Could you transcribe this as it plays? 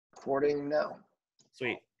Recording now.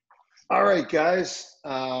 Sweet. All right, guys.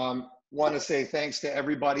 Want to say thanks to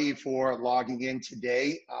everybody for logging in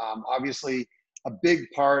today. Obviously, a big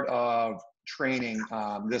part of training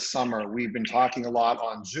this summer, we've been talking a lot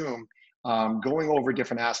on Zoom, going over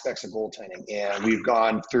different aspects of goaltending. And we've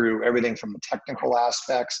gone through everything from the technical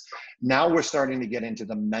aspects. Now we're starting to get into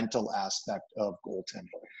the mental aspect of goaltending.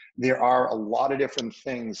 There are a lot of different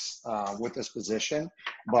things with this position,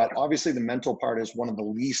 but obviously the mental part is one of the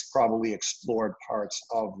least probably explored parts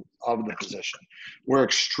of the position. We're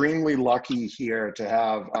extremely lucky here to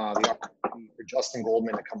have the opportunity for Justin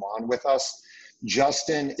Goldman to come on with us.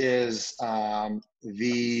 Justin is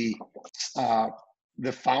the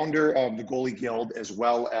founder of the Goalie Guild, as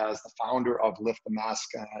well as the founder of Lift the Mask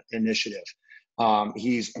initiative.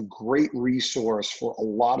 He's a great resource for a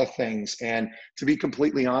lot of things. And to be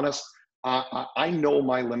completely honest, I know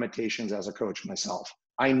my limitations as a coach myself.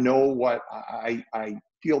 I know what I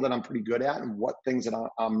feel that I'm pretty good at and what things that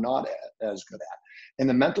I'm not as good at. And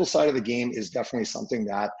the mental side of the game is definitely something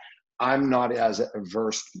that I'm not as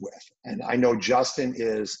versed with. And I know Justin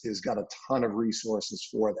is got a ton of resources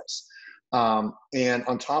for this. And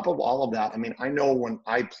on top of all of that, I mean, I know when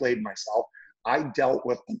I played myself, I dealt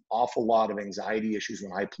with an awful lot of anxiety issues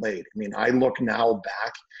when I played. I mean, I look now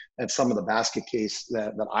back at some of the basket case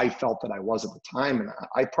that I felt that I was at the time, and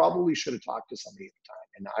I probably should have talked to somebody at the time.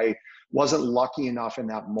 And I wasn't lucky enough in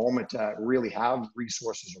that moment to really have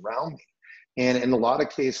resources around me. And in a lot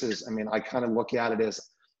of cases, I mean, I kind of look at it as,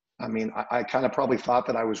 I mean, I kind of probably thought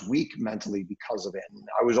that I was weak mentally because of it. And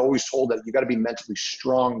I was always told that you got to be mentally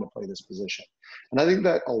strong to play this position. And I think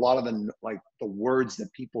that a lot of the words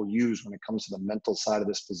that people use when it comes to the mental side of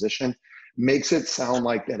this position makes it sound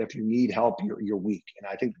like that if you need help, you're weak. And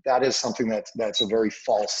I think that is something that's a very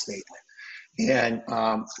false statement. And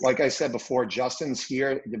like I said before, Justin's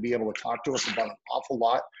here to be able to talk to us about an awful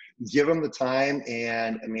lot. Give him the time,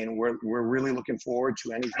 and I mean, we're really looking forward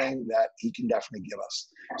to anything that he can definitely give us.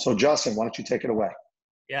 So Justin, why don't you take it away?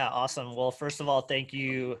 Yeah, awesome. Well, first of all, thank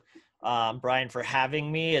you, Brian, for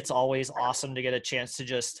having me. It's always awesome to get a chance to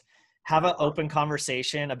just have an open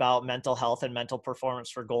conversation about mental health and mental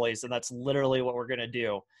performance for goalies, and that's literally what we're going to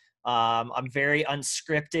do. I'm very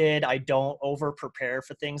unscripted. I don't over prepare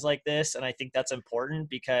for things like this, and I think that's important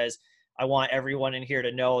because I want everyone in here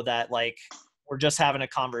to know that, like, we're just having a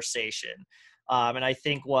conversation. And I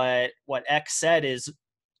think what X said is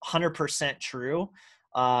 100% true.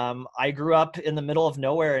 I grew up in the middle of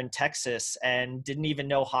nowhere in Texas and didn't even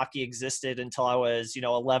know hockey existed until I was,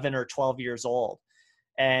 11 or 12 years old.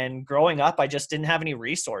 And growing up, I just didn't have any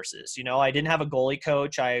resources. I didn't have a goalie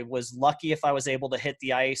coach. I was lucky if I was able to hit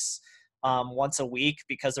the ice once a week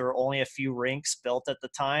because there were only a few rinks built at the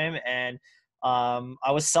time. And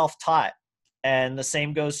I was self-taught. And the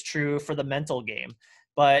same goes true for the mental game.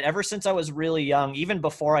 But ever since I was really young, even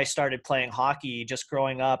before I started playing hockey, just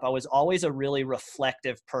growing up, I was always a really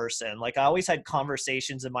reflective person. Like, I always had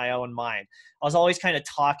conversations in my own mind. I was always kind of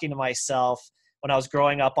talking to myself when I was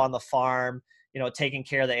growing up on the farm, taking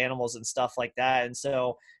care of the animals and stuff like that. And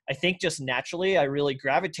so I think just naturally, I really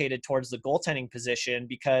gravitated towards the goaltending position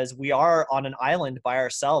because we are on an island by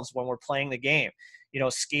ourselves when we're playing the game.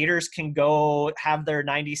 Skaters can go have their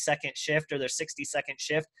 90-second shift or their 60-second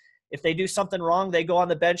shift. If they do something wrong, they go on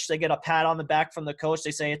the bench, they get a pat on the back from the coach.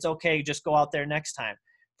 They say, it's okay, just go out there next time.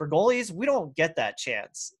 For goalies, we don't get that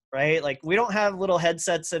chance, right? Like, we don't have little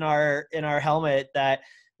headsets in our helmet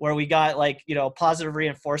where we got positive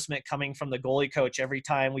reinforcement coming from the goalie coach every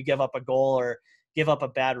time we give up a goal or give up a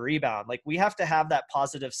bad rebound. Like, we have to have that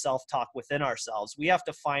positive self-talk within ourselves. We have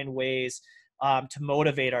to find ways to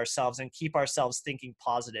motivate ourselves and keep ourselves thinking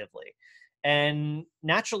positively. And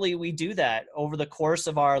naturally, we do that over the course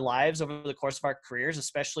of our lives, over the course of our careers,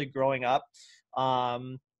 especially growing up.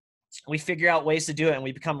 We figure out ways to do it, and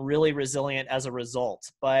we become really resilient as a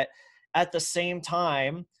result. But at the same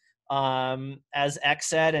time, as X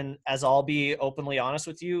said, and as I'll be openly honest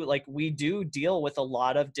with you, like, we do deal with a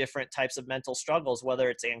lot of different types of mental struggles, whether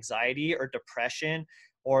it's anxiety or depression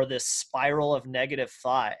or this spiral of negative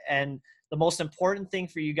thought. And the most important thing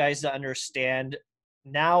for you guys to understand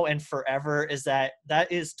now and forever is that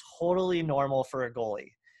is totally normal for a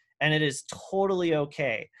goalie, and it is totally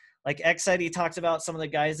okay. Like X said, he talked about some of the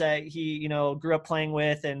guys that he, grew up playing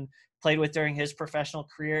with and played with during his professional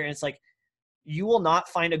career. And it's like, you will not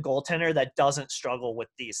find a goaltender that doesn't struggle with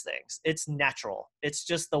these things. It's natural. It's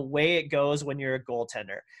just the way it goes when you're a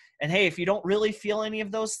goaltender. And hey, if you don't really feel any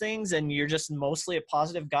of those things and you're just mostly a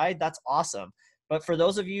positive guy, that's awesome. But for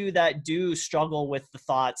those of you that do struggle with the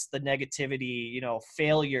thoughts, the negativity,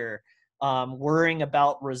 failure, worrying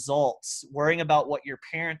about results, worrying about what your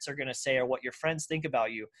parents are going to say or what your friends think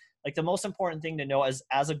about you. Like, the most important thing to know is,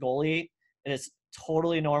 as a goalie, it is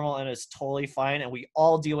totally normal and it's totally fine. And we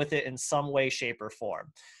all deal with it in some way, shape, or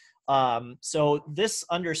form. So this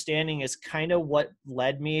understanding is kind of what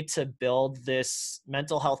led me to build this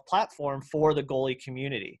mental health platform for the goalie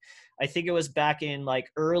community. I think it was back in like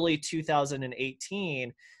early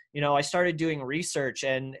 2018, I started doing research,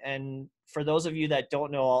 and for those of you that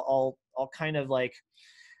don't know, I'll kind of like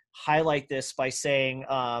highlight this by saying,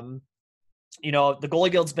 the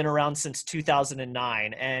Goalie Guild's been around since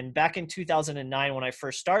 2009. And back in 2009, when I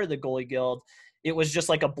first started the Goalie Guild, it was just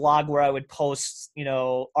like a blog where I would post,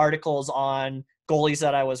 articles on goalies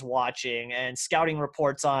that I was watching and scouting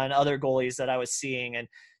reports on other goalies that I was seeing, and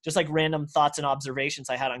just like random thoughts and observations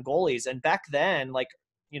I had on goalies. And back then, like,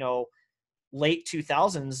 late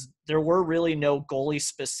 2000s, there were really no goalie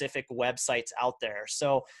specific websites out there.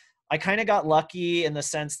 So I kind of got lucky in the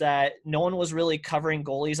sense that no one was really covering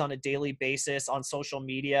goalies on a daily basis on social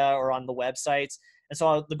media or on the websites. And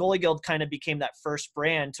so the Goalie Guild kind of became that first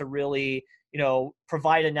brand to really,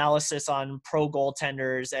 provide analysis on pro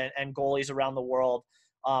goaltenders and goalies around the world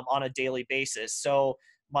on a daily basis. So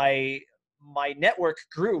my network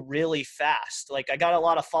grew really fast. Like, I got a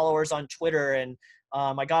lot of followers on Twitter, and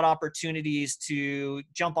I got opportunities to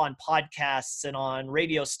jump on podcasts and on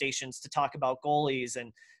radio stations to talk about goalies.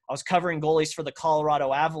 And I was covering goalies for the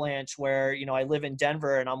Colorado Avalanche, where, I live in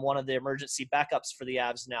Denver and I'm one of the emergency backups for the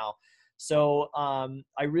Avs now. So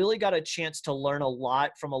I really got a chance to learn a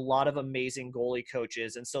lot from a lot of amazing goalie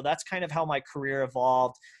coaches. And so that's kind of how my career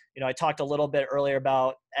evolved. I talked a little bit earlier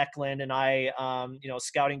about Eklund and I,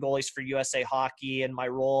 scouting goalies for USA Hockey and my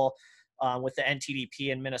role with the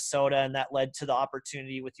NTDP in Minnesota, and that led to the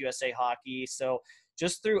opportunity with USA Hockey. So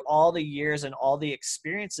just through all the years and all the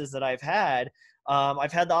experiences that I've had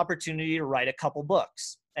the opportunity to write a couple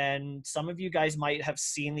books. And some of you guys might have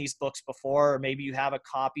seen these books before, or maybe you have a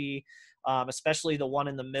copy, especially the one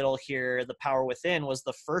in the middle here, The Power Within, was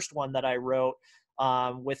the first one that I wrote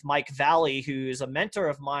with Mike Valley, who's a mentor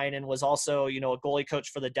of mine and was also, a goalie coach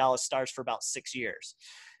for the Dallas Stars for about 6 years.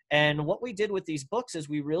 And what we did with these books is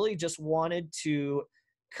we really just wanted to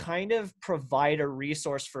kind of provide a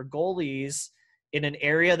resource for goalies in an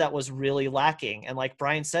area that was really lacking. And like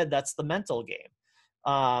Brian said, that's the mental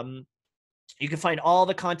game. You can find all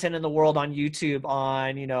the content in the world on YouTube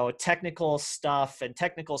on, technical stuff and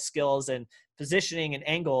technical skills and positioning and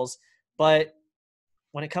angles. But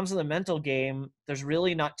when it comes to the mental game, there's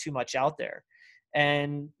really not too much out there.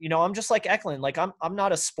 And, I'm just like Eklund. Like, I'm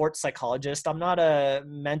not a sports psychologist. I'm not a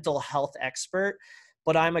mental health expert,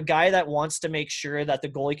 but I'm a guy that wants to make sure that the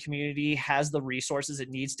goalie community has the resources it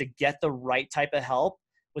needs to get the right type of help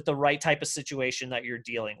with the right type of situation that you're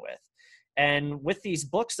dealing with. And with these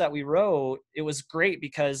books that we wrote, it was great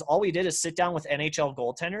because all we did is sit down with NHL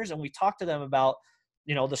goaltenders and we talked to them about,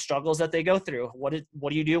 the struggles that they go through. What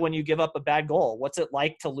do you do when you give up a bad goal? What's it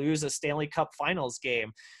like to lose a Stanley Cup Finals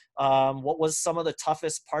game? What was some of the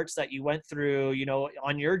toughest parts that you went through,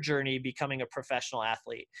 on your journey becoming a professional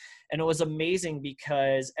athlete? And it was amazing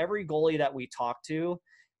because every goalie that we talked to,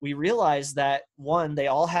 we realized that, one, they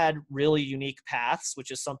all had really unique paths,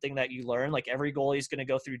 which is something that you learn. Like, every goalie is going to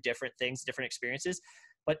go through different things, different experiences.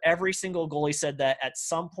 But every single goalie said that at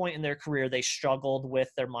some point in their career, they struggled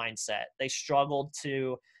with their mindset. They struggled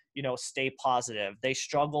to, stay positive. They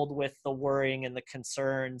struggled with the worrying and the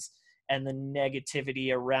concerns and the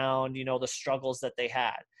negativity around, the struggles that they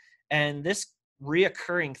had. And this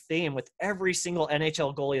reoccurring theme with every single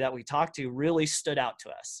NHL goalie that we talked to really stood out to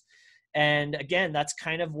us. And again, that's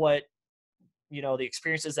kind of what, the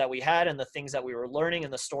experiences that we had and the things that we were learning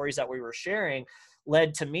and the stories that we were sharing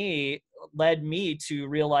led me to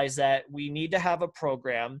realize that we need to have a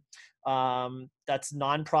program that's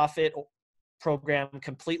nonprofit program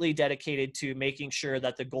completely dedicated to making sure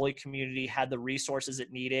that the goalie community had the resources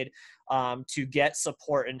it needed to get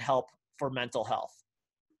support and help for mental health.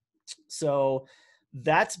 So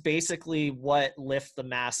that's basically what Lift the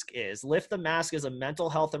Mask is. Lift the Mask is a mental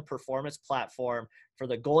health and performance platform for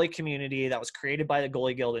the goalie community that was created by the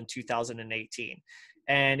Goalie Guild in 2018.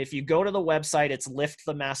 And if you go to the website, it's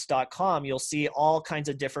liftthemask.com, you'll see all kinds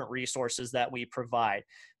of different resources that we provide.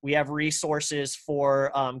 We have resources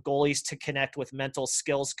for goalies to connect with mental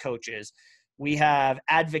skills coaches. We have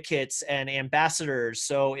advocates and ambassadors.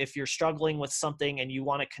 So if you're struggling with something and you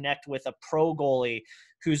want to connect with a pro goalie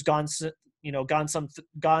who's gone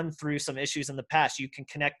through some issues in the past, you can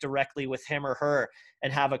connect directly with him or her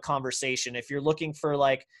and have a conversation. If you're looking for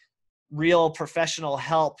like real professional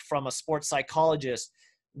help from a sports psychologist,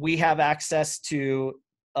 we have access to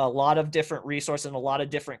a lot of different resources and a lot of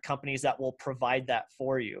different companies that will provide that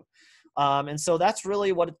for you. And so that's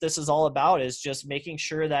really what this is all about, is just making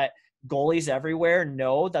sure that goalies everywhere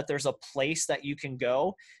know that there's a place that you can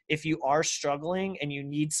go if you are struggling and you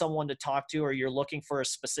need someone to talk to, or you're looking for a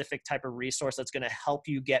specific type of resource that's going to help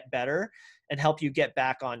you get better and help you get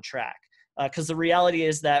back on track. Because the reality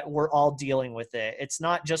is that we're all dealing with it. It's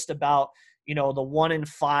not just about, you know, the 1 in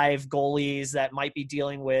 5 goalies that might be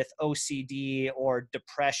dealing with OCD or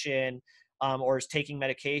depression, or is taking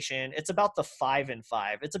medication. It's about the 5 in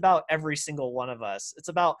 5. It's about every single one of us. It's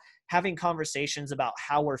about having conversations about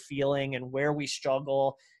how we're feeling and where we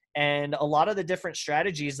struggle, and a lot of the different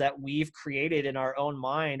strategies that we've created in our own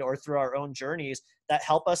mind or through our own journeys that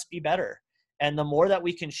help us be better. And the more that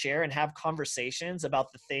we can share and have conversations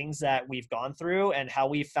about the things that we've gone through and how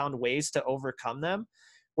we've found ways to overcome them,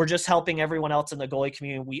 we're just helping everyone else in the goalie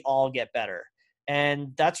community. We all get better.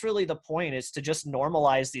 And that's really the point, is to just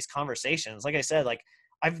normalize these conversations. Like I said, like,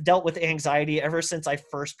 I've dealt with anxiety ever since I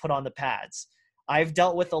first put on the pads. I've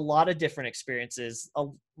dealt with a lot of different experiences.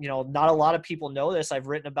 You know, not a lot of people know this. I've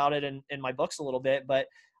written about it in my books a little bit, but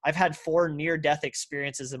I've had 4 near-death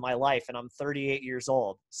experiences in my life, and I'm 38 years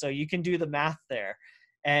old. So you can do the math there.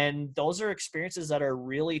 And those are experiences that are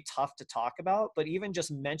really tough to talk about, but even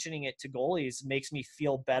just mentioning it to goalies makes me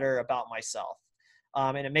feel better about myself.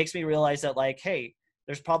 And it makes me realize that, like, hey,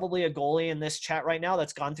 there's probably a goalie in this chat right now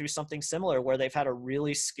that's gone through something similar, where they've had a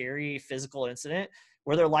really scary physical incident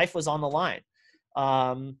where their life was on the line.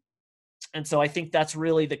 And so I think that's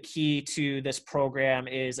really the key to this program,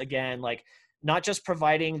 is, again, like, not just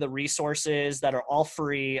providing the resources that are all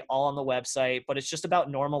free, all on the website, but it's just about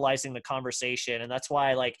normalizing the conversation. And that's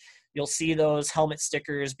why, like, you'll see those helmet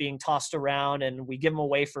stickers being tossed around, and we give them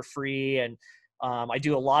away for free. And I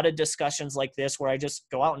do a lot of discussions like this where I just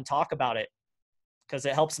go out and talk about it, because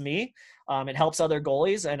it helps me. It helps other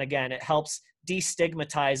goalies. And again, it helps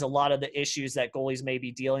destigmatize a lot of the issues that goalies may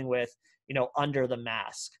be dealing with, you know, under the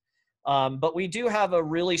mask. But we do have a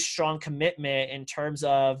really strong commitment in terms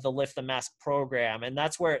of the Lift the Mask program. And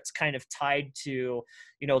that's where it's kind of tied to,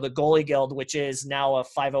 you know, the Goalie Guild, which is now a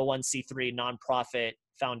 501c3 nonprofit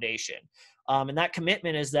foundation. And that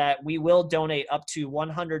commitment is that we will donate up to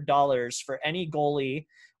 $100 for any goalie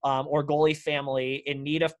or goalie family in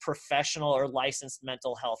need of professional or licensed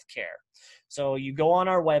mental health care. So you go on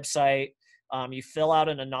our website, you fill out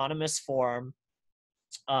an anonymous form.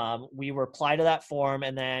 We reply to that form,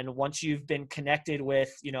 and then once you've been connected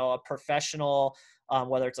with, you know, a professional,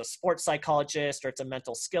 whether it's a sports psychologist or it's a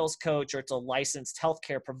mental skills coach or it's a licensed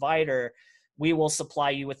healthcare provider, we will supply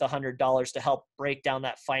you with $100 to help break down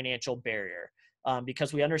that financial barrier.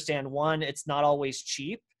 Because we understand, 1, it's not always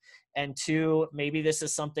cheap, and 2, maybe this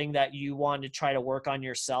is something that you want to try to work on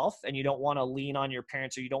yourself and you don't want to lean on your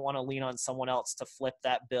parents, or you don't want to lean on someone else to flip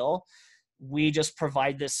that bill. We just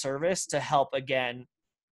provide this service to help, again,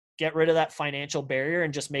 get rid of that financial barrier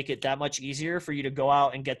and just make it that much easier for you to go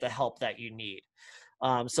out and get the help that you need.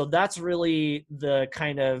 So that's really the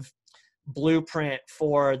kind of blueprint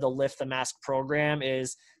for the Lift the Mask program,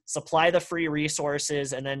 is supply the free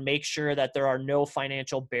resources and then make sure that there are no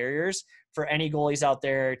financial barriers for any goalies out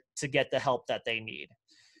there to get the help that they need.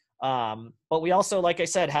 But we also, like I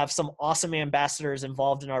said, have some awesome ambassadors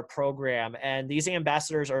involved in our program. And these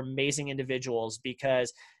ambassadors are amazing individuals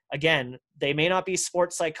because, again, they may not be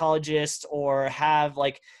sports psychologists or have,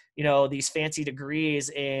 like, you know, these fancy degrees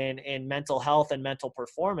in mental health and mental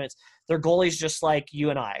performance. They're goalies just like you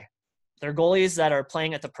and I. They're goalies that are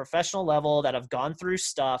playing at the professional level, that have gone through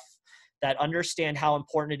stuff, that understand how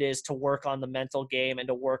important it is to work on the mental game and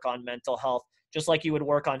to work on mental health, just like you would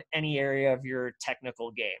work on any area of your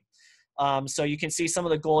technical game. So you can see some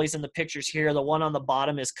of the goalies in the pictures here. The one on the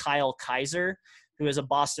bottom is Kyle Kaiser, who is a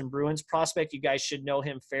Boston Bruins prospect. You guys should know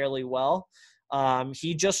him fairly well.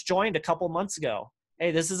 He just joined a couple months ago.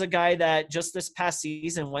 Hey, this is a guy that just this past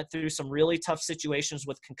season went through some really tough situations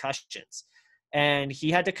with concussions. And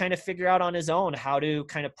he had to kind of figure out on his own how to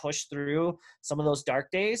kind of push through some of those dark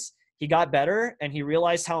days. He got better, and he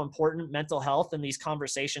realized how important mental health and these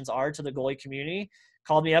conversations are to the goalie community.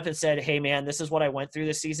 Called me up and said, hey man, this is what I went through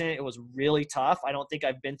this season. It was really tough. I don't think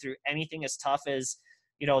I've been through anything as tough as,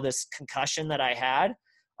 you know, this concussion that I had,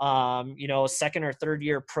 you know, second or third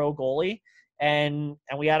year pro goalie. And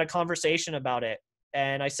we had a conversation about it.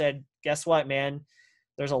 And I said, guess what, man?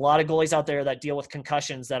 There's a lot of goalies out there that deal with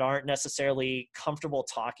concussions that aren't necessarily comfortable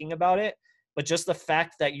talking about it. But just the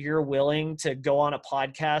fact that you're willing to go on a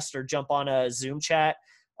podcast or jump on a Zoom chat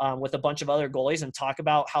with a bunch of other goalies and talk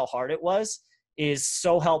about how hard it was is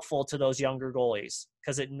so helpful to those younger goalies,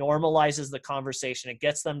 because it normalizes the conversation. It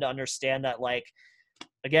gets them to understand that, like,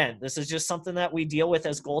 again, this is just something that we deal with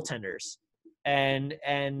as goaltenders. And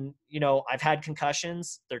I've had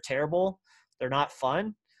concussions. They're terrible. They're not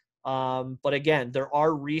fun. But again, there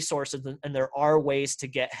are resources and there are ways to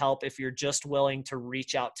get help if you're just willing to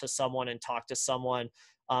reach out to someone and talk to someone,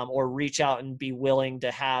 or reach out and be willing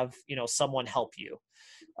to have, someone help you.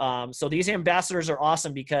 So these ambassadors are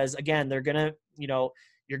awesome because, again, they're going to,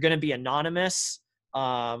 you're going to be anonymous.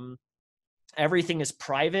 Everything is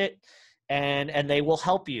private, and they will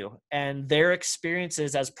help you. And their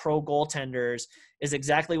experiences as pro goaltenders is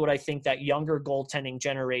exactly what I think that younger goaltending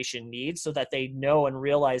generation needs, so that they know and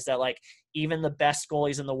realize that, like, even the best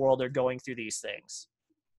goalies in the world are going through these things.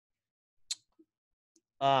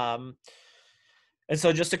 And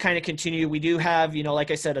so just to kind of continue, we do have,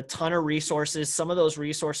 like I said, a ton of resources. Some of those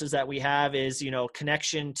resources that we have is,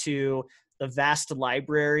 connection to the vast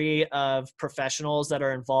library of professionals that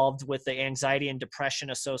are involved with the Anxiety and Depression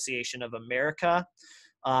Association of America.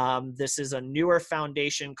 This is a newer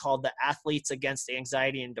foundation called the Athletes Against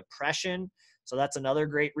Anxiety and Depression. So that's another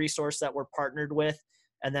great resource that we're partnered with.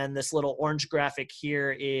 And then this little orange graphic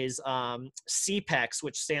here is CPEX,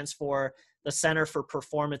 which stands for the Center for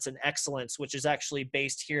Performance and Excellence, which is actually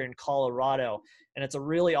based here in Colorado. And it's a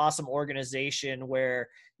really awesome organization where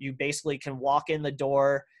you basically can walk in the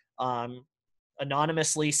door,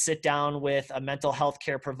 anonymously sit down with a mental health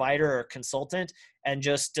care provider or consultant, and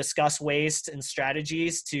just discuss ways and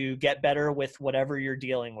strategies to get better with whatever you're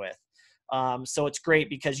dealing with. So it's great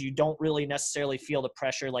because you don't really necessarily feel the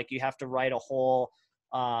pressure like you have to write a whole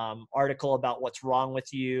article about what's wrong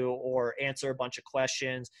with you or answer a bunch of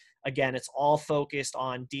questions. Again, it's all focused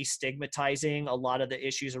on destigmatizing a lot of the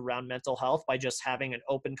issues around mental health by just having an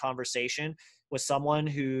open conversation with someone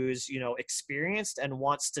who's, experienced and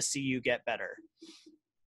wants to see you get better.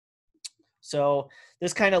 So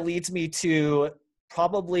this kind of leads me to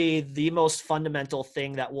probably the most fundamental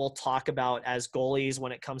thing that we'll talk about as goalies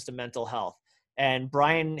when it comes to mental health. And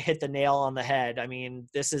Brian hit the nail on the head. I mean,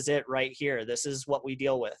 this is it right here. This is what we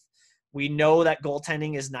deal with. We know that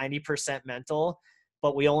goaltending is 90% mental,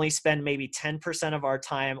 but we only spend maybe 10% of our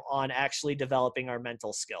time on actually developing our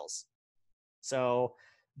mental skills. So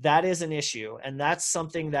that is an issue. And that's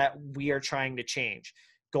something that we are trying to change.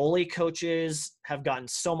 Goalie coaches have gotten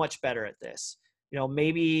so much better at this.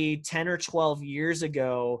 Maybe 10 or 12 years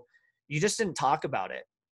ago, you just didn't talk about it.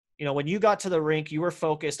 When you got to the rink, you were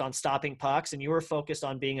focused on stopping pucks and you were focused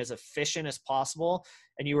on being as efficient as possible.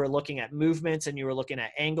 And you were looking at movements and you were looking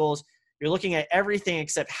at angles. You're looking at everything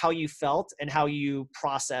except how you felt and how you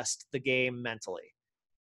processed the game mentally.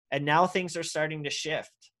 And now things are starting to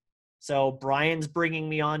shift. So Brian's bringing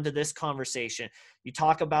me on to this conversation. You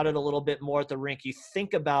talk about it a little bit more at the rink. You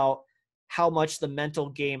think about how much the mental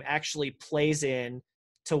game actually plays in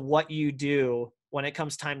to what you do when it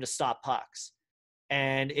comes time to stop pucks.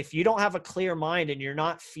 And if you don't have a clear mind and you're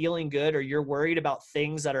not feeling good, or you're worried about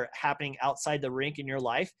things that are happening outside the rink in your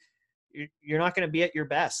life, you're not going to be at your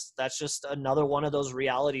best. That's just another one of those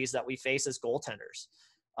realities that we face as goaltenders.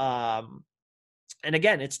 And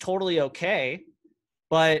again, it's totally okay,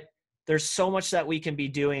 but there's so much that we can be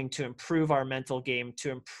doing to improve our mental game, to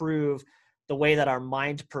improve the way that our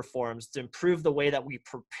mind performs, to improve the way that we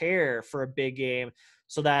prepare for a big game,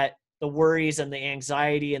 so that the worries and the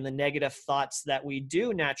anxiety and the negative thoughts that we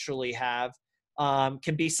do naturally have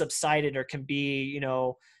can be subsided, or can be,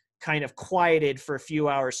 kind of quieted for a few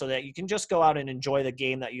hours, so that you can just go out and enjoy the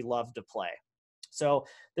game that you love to play. So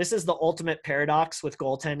this is the ultimate paradox with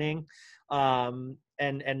goaltending.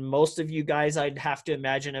 And most of you guys, I'd have to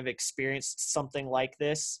imagine, have experienced something like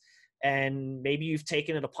this. And maybe you've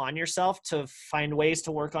taken it upon yourself to find ways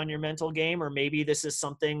to work on your mental game, or maybe this is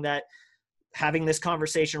something that having this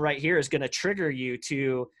conversation right here is going to trigger you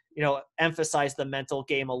to, emphasize the mental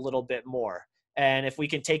game a little bit more. And if we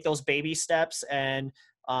can take those baby steps and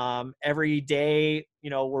every day,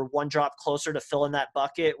 we're one drop closer to filling that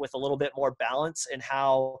bucket with a little bit more balance in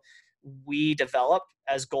how we develop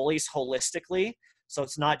as goalies holistically. So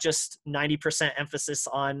it's not just 90% emphasis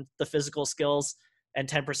on the physical skills and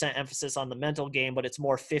 10% emphasis on the mental game, but it's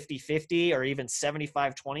more 50-50 or even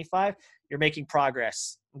 75-25. You're making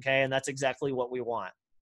progress. Okay. And that's exactly what we want.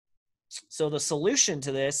 So the solution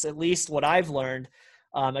to this, at least what I've learned,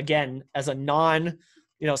 again, as a non,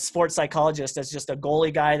 sports psychologist, as just a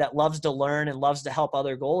goalie guy that loves to learn and loves to help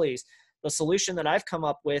other goalies, the solution that I've come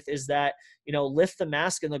up with is that, Lift the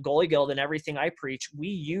Mask and the Goalie Guild and everything I preach, we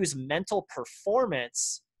use mental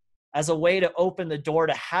performance as a way to open the door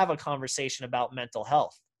to have a conversation about mental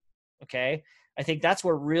health. Okay. I think that's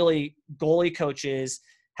where really goalie coaches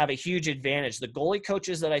have a huge advantage. The goalie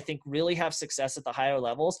coaches that I think really have success at the higher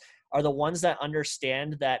levels are the ones that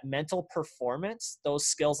understand that mental performance, those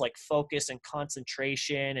skills like focus and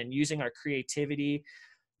concentration and using our creativity,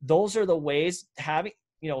 those are the ways having,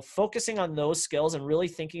 focusing on those skills and really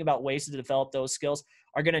thinking about ways to develop those skills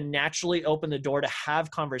are going to naturally open the door to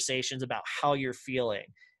have conversations about how you're feeling.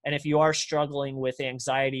 And if you are struggling with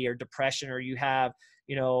anxiety or depression, or you have,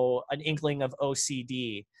 an inkling of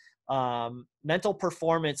OCD, mental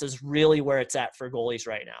performance is really where it's at for goalies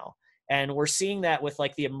right now. And we're seeing that with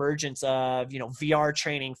like the emergence of, VR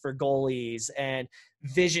training for goalies and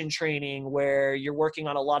vision training, where you're working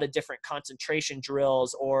on a lot of different concentration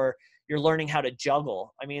drills, or you're learning how to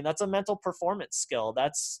juggle. I mean, that's a mental performance skill.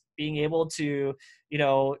 That's being able to,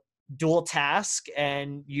 dual task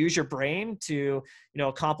and use your brain to,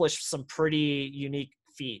 accomplish some pretty unique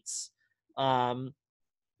feats.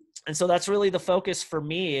 And so that's really the focus for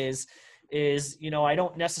me is, I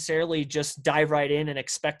don't necessarily just dive right in and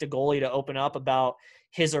expect a goalie to open up about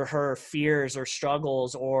his or her fears or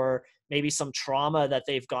struggles or maybe some trauma that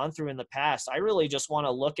they've gone through in the past. I really just want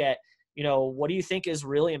to look at, what do you think is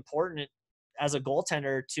really important as a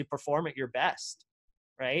goaltender to perform at your best,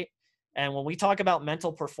 right? And when we talk about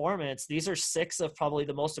mental performance, these are 6 of probably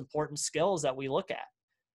the most important skills that we look at.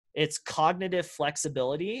 It's cognitive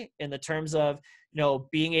flexibility in the terms of,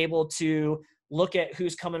 being able to look at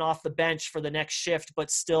who's coming off the bench for the next shift,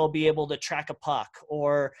 but still be able to track a puck,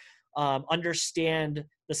 or understand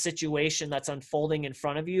the situation that's unfolding in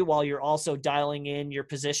front of you while you're also dialing in your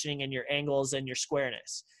positioning and your angles and your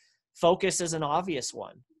squareness. Focus is an obvious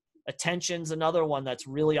one. Attention's another one that's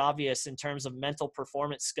really obvious in terms of mental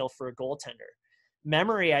performance skill for a goaltender.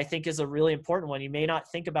 Memory, I think, is a really important one. You may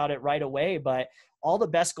not think about it right away, but all the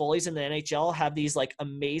best goalies in the NHL have these like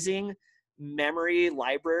amazing memory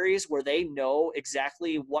libraries where they know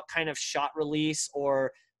exactly what kind of shot release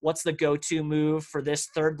or what's the go-to move for this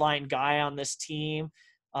third line guy on this team.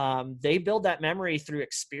 They build that memory through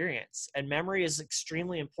experience, and memory is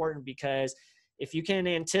extremely important because if you can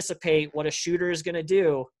anticipate what a shooter is going to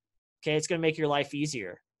do, okay, it's going to make your life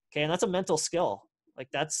easier. Okay. And that's a mental skill. Like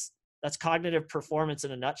that's cognitive performance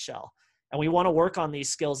in a nutshell. And we want to work on these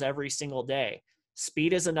skills every single day.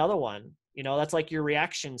 Speed is another one. That's like your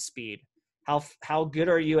reaction speed. How good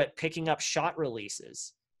are you at picking up shot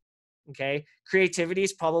releases? Okay. Creativity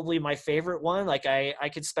is probably my favorite one. Like I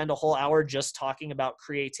could spend a whole hour just talking about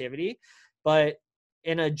creativity, but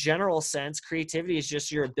in a general sense, creativity is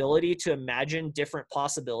just your ability to imagine different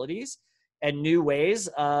possibilities and new ways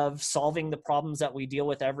of solving the problems that we deal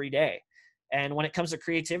with every day. And when it comes to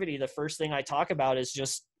creativity, the first thing I talk about is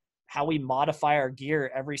just how we modify our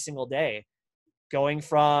gear every single day, going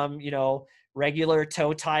from, regular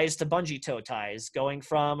toe ties to bungee toe ties, going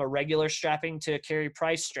from a regular strapping to carry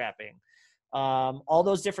price strapping. All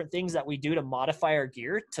those different things that we do to modify our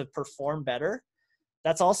gear to perform better.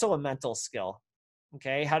 That's also a mental skill.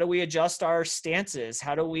 Okay. How do we adjust our stances?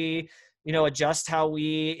 How do we, adjust how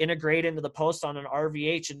we integrate into the post on an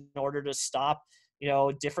RVH in order to stop,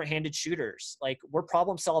 different handed shooters? Like, we're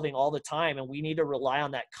problem solving all the time, and we need to rely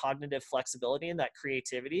on that cognitive flexibility and that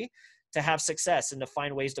creativity to have success and to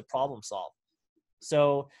find ways to problem solve.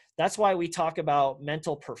 So that's why we talk about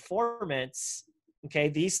mental performance. Okay.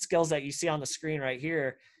 These skills that you see on the screen right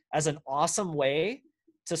here as an awesome way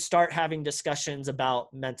to start having discussions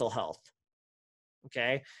about mental health.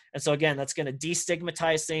 Okay. And so again, that's going to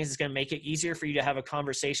destigmatize things. It's going to make it easier for you to have a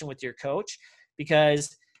conversation with your coach,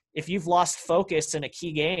 because if you've lost focus in a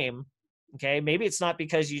key game, okay, maybe it's not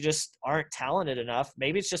because you just aren't talented enough.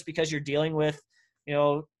 Maybe it's just because you're dealing with,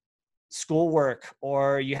 schoolwork,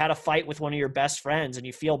 or you had a fight with one of your best friends and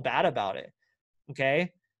you feel bad about it.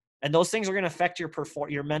 Okay. And those things are going to affect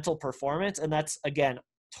your mental performance. And that's, again,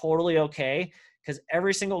 totally okay, because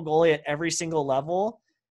every single goalie at every single level,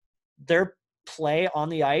 their play on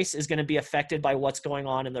the ice is going to be affected by what's going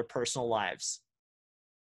on in their personal lives.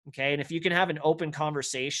 Okay. And if you can have an open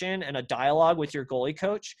conversation and a dialogue with your goalie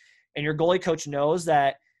coach, and your goalie coach knows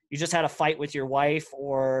that you just had a fight with your wife,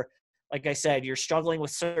 or like I said, you're struggling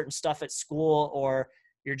with certain stuff at school, or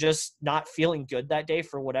you're just not feeling good that day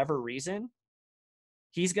for whatever reason,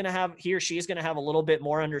 he or she is going to have a little bit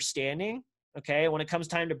more understanding. Okay. When it comes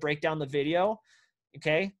time to break down the video,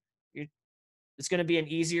 okay, it's going to be an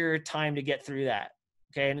easier time to get through that.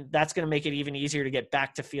 Okay. And that's going to make it even easier to get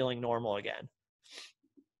back to feeling normal again.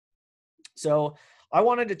 So I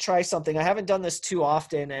wanted to try something. I haven't done this too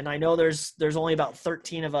often, and I know there's only about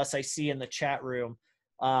 13 of us I see in the chat room.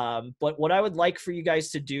 But what I would like for you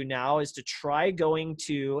guys to do now is to try going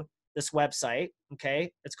to this website.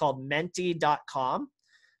 Okay. It's called menti.com.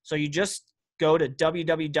 So you just go to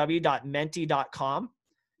www.menti.com.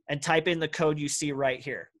 and type in the code you see right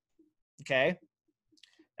here. Okay.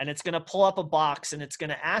 And it's going to pull up a box and it's going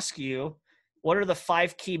to ask you, what are the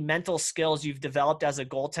 5 key mental skills you've developed as a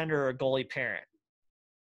goaltender or a goalie parent?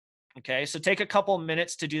 Okay. So take a couple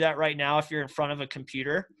minutes to do that right now if you're in front of a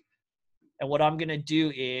computer. And what I'm going to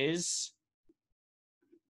do is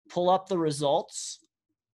pull up the results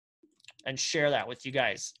and share that with you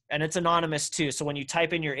guys. And it's anonymous too. So when you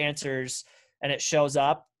type in your answers and it shows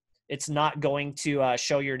up, it's not going to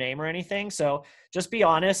show your name or anything. So just be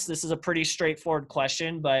honest. This is a pretty straightforward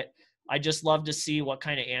question, but I just love to see what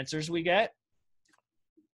kind of answers we get.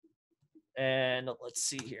 And let's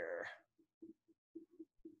see here.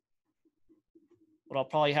 What I'll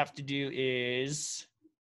probably have to do is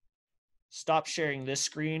stop sharing this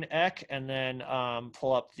screen, Ek, and then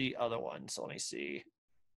pull up the other one. So let me see.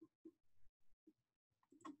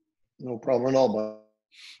 No problem at all, bud.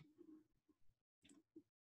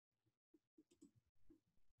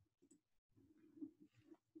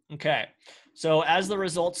 Okay. So as the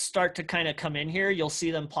results start to kind of come in here, you'll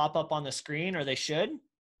see them pop up on the screen, or they should,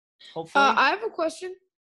 hopefully. I have a question.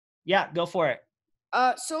 Yeah, go for it.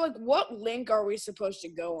 So like what link are we supposed to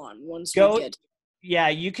go on once we get? Yeah,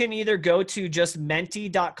 you can either go to just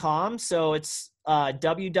menti.com. So it's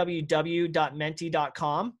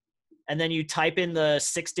www.menti.com. And then you type in the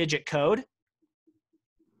 6-digit code.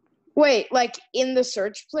 Wait, like in the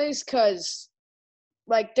search place? Because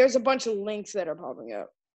like there's a bunch of links that are popping up.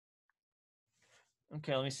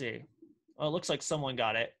 Okay, let me see. Oh, it looks like someone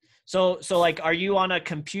got it. So like, are you on a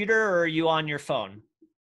computer or are you on your phone?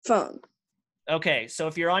 Phone. Okay, so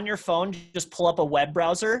if you're on your phone, just pull up a web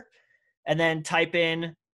browser and then type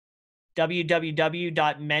in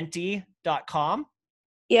www.menti.com.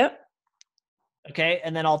 Yep. Okay,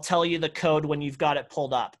 and then I'll tell you the code when you've got it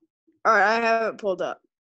pulled up. All right, I have it pulled up.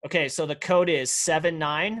 Okay, so the code is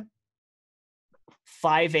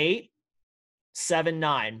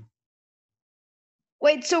 795879.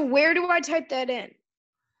 Wait, so where do I type that in?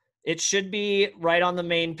 It should be right on the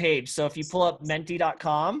main page. So if you pull up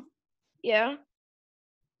menti.com. Yeah.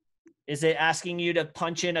 Is it asking you to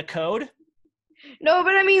punch in a code? No,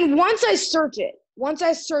 but I mean, once I search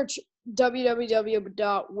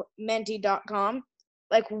www.menti.com,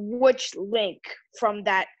 like which link from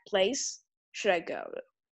that place should I go to?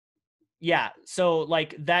 Yeah, so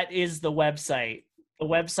like that is the website. The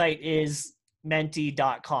website is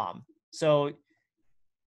menti.com. So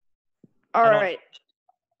all right.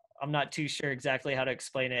 I'm not too sure exactly how to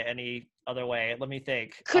explain it any other way. Let me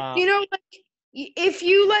think. You know, like, if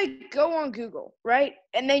you like go on Google, right,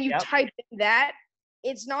 and then you type in that,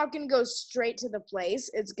 it's not going to go straight to the place.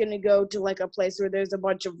 It's going to go to like a place where there's a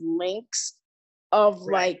bunch of links of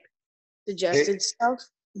like suggested stuff.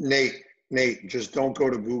 Nate, just don't go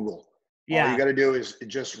to Google. Yeah. All you got to do is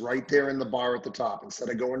just right there in the bar at the top, instead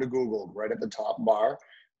of going to Google, right at the top bar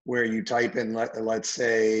where you type in, let's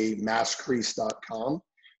say MassCrease.com,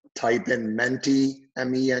 type in Menti,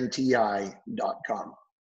 MENTI.com.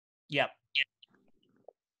 Yep.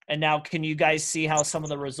 And now can you guys see how some of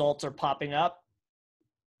the results are popping up?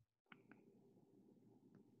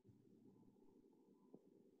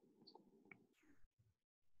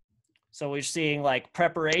 So we're seeing like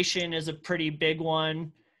preparation is a pretty big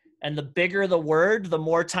one. And the bigger the word, the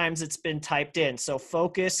more times it's been typed in. So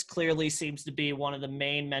focus clearly seems to be one of the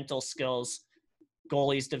main mental skills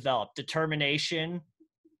goalies develop. Determination.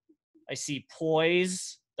 I see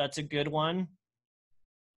poise. That's a good one.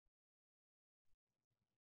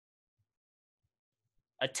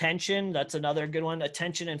 Attention. That's another good one.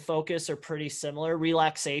 Attention and focus are pretty similar.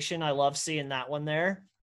 Relaxation. I love seeing that one there.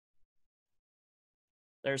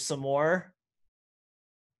 There's some more.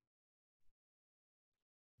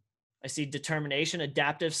 I see determination,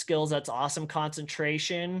 adaptive skills. That's awesome.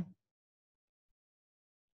 Concentration.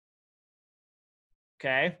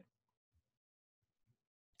 Okay.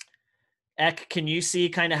 Ek, can you see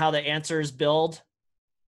kind of how the answers build?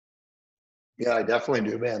 Yeah, I definitely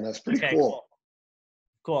do, man. That's pretty cool.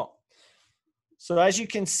 Cool. So as you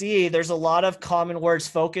can see, there's a lot of common words.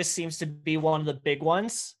 Focus seems to be one of the big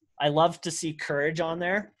ones. I love to see courage on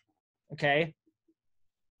there. Okay.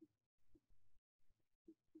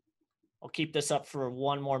 I'll keep this up for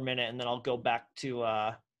one more minute and then I'll go back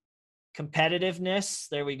to competitiveness.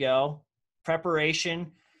 There we go.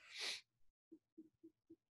 Preparation.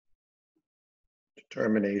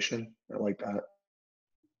 Determination. I like that.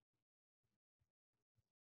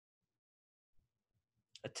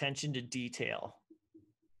 Attention to detail.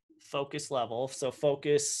 Focus level. So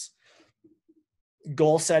focus.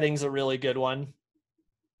 Goal setting's a really good one.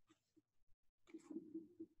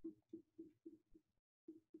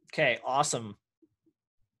 Okay, awesome.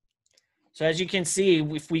 So as you can see,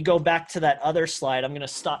 if we go back to that other slide, I'm going to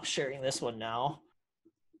stop sharing this one now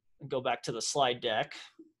and go back to the slide deck.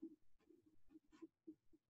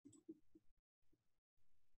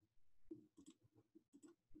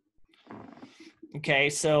 Okay,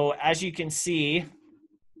 so as you can see,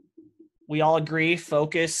 we all agree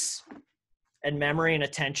focus and memory and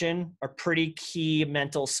attention are pretty key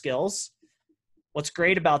mental skills. What's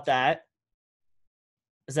great about that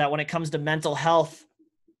is that when it comes to mental health,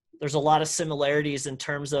 there's a lot of similarities in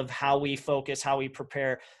terms of how we focus, how we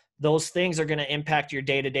prepare. Those things are going to impact your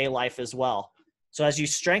day-to-day life as well. So as you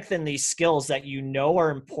strengthen these skills that you know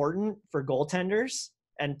are important for goaltenders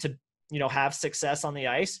and to, you know, have success on the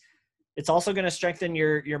ice, it's also going to strengthen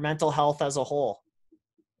your mental health as a whole.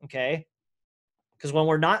 Okay? Because when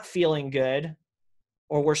we're not feeling good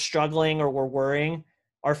or we're struggling or we're worrying,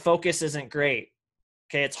 our focus isn't great.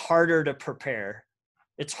 Okay? It's harder to prepare.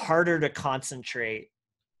 It's harder to concentrate.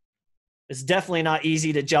 It's definitely not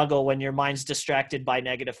easy to juggle when your mind's distracted by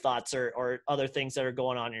negative thoughts or other things that are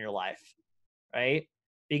going on in your life, right?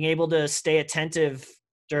 Being able to stay attentive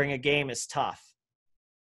during a game is tough.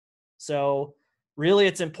 So really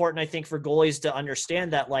it's important, I think, for goalies to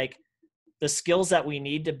understand that, like, the skills that we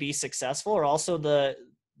need to be successful are also the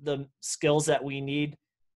skills that we need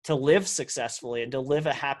to live successfully and to live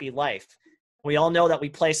a happy life. We all know that we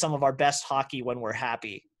play some of our best hockey when we're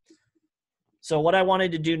happy. So what I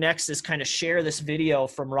wanted to do next is kind of share this video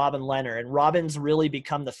from Robin Lehner. And Robin's really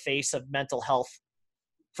become the face of mental health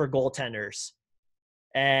for goaltenders.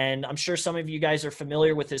 And I'm sure some of you guys are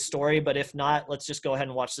familiar with his story, but if not, let's just go ahead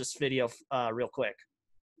and watch this video real quick.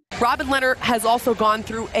 Robin Lehner has also gone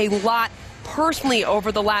through a lot personally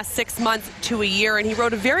over the last 6 months to a year, and he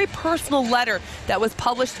wrote a very personal letter that was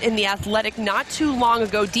published in The Athletic not too long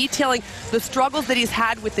ago, detailing the struggles that he's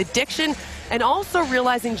had with addiction and also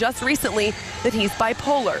realizing just recently that he's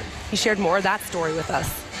bipolar. He shared more of that story with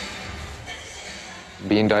us.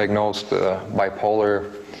 Being diagnosed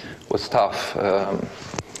bipolar was tough.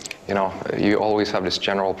 You know, you always have this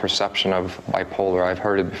general perception of bipolar. I've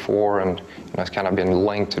heard it before, and it's kind of been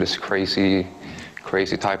linked to this crazy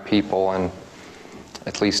type people, and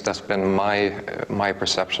at least that's been my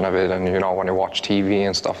perception of it. And you know, when you watch TV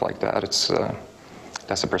and stuff like that,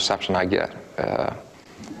 that's the perception I get.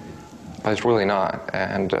 But it's really not.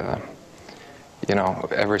 And you know,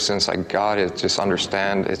 ever since I got it, just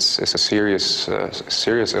understand it's a serious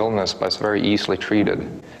illness, but it's very easily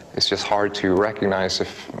treated. It's just hard to recognize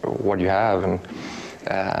what you have. And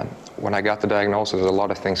when I got the diagnosis, a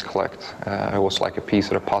lot of things clicked. It was like a piece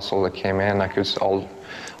of the puzzle that came in. I could all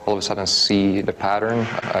of a sudden see the pattern.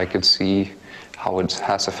 I could see how it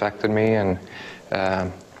has affected me. And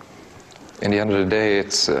in the end of the day,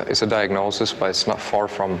 it's a diagnosis, but it's not far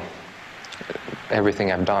from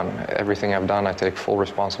everything I've done. Everything I've done, I take full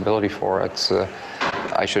responsibility for.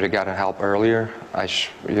 I should have gotten help earlier.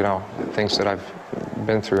 You know, things that I've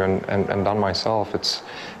been through and done myself.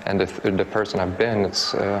 And the person I've been,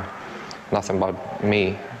 it's nothing but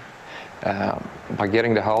me. By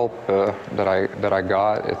getting the help that I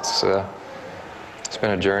got, it's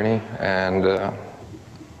been a journey, and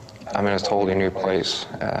I'm in a totally new place,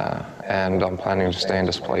 and I'm planning to stay in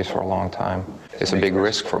this place for a long time. It's a big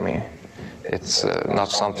risk for me. It's not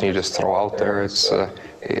something you just throw out there. It's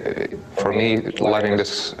for me, letting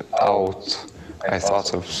this out, I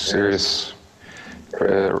thought of serious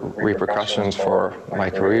repercussions for my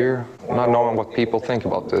career. Not knowing what people think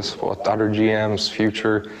about this, what other GMs,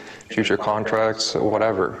 future contracts,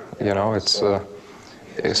 whatever. You know, it's a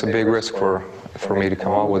big risk for me to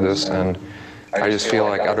come out with this, and I just feel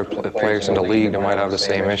like other players in the league that might have the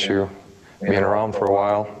same issue, being around for a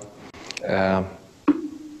while.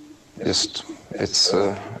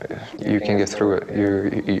 You can get through it.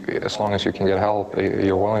 You, as long as you can get help,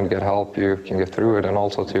 you're willing to get help, you can get through it. And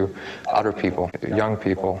also to other people, young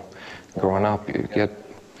people growing up,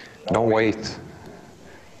 don't wait.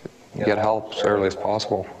 Get help as early as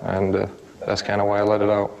possible, and that's kind of why I let it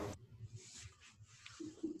out.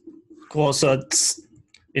 Cool. So it's,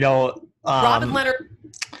 you know, Robin Lehner.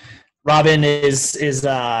 Robin is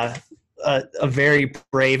a very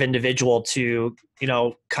brave individual to, you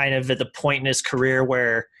know, kind of at the point in his career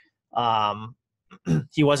where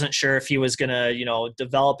he wasn't sure if he was going to, you know,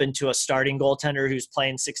 develop into a starting goaltender who's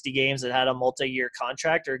playing 60 games and had a multi-year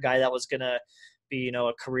contract, or a guy that was going to be, you know,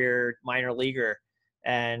 a career minor leaguer.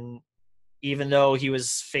 And even though he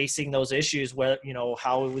was facing those issues, where, you know,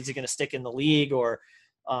 how was he going to stick in the league, or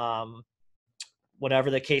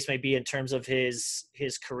whatever the case may be in terms of his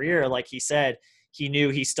career, like he said, he knew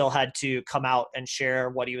he still had to come out and share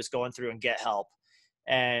what he was going through and get help.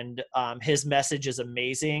 And his message is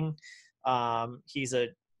amazing. He's a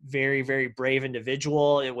very, very brave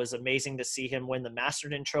individual. It was amazing to see him win the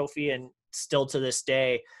Masterton Trophy, and still to this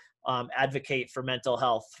day, advocate for mental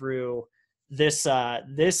health through this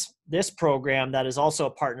program that is also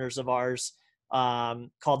partners of ours,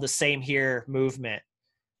 called the Same Here movement.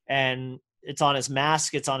 And it's on his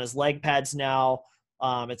mask, it's on his leg pads now.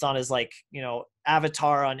 It's on his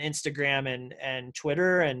avatar on Instagram and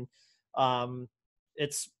Twitter. And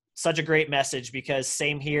it's such a great message, because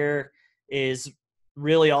Same Here is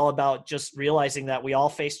really all about just realizing that we all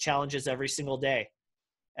face challenges every single day.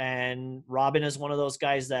 And Robin is one of those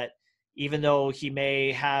guys that, even though he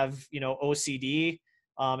may have, OCD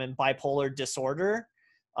and bipolar disorder,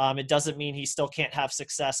 it doesn't mean he still can't have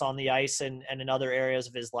success on the ice and in other areas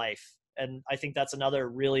of his life. And I think that's another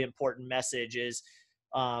really important message is,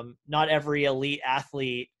 not every elite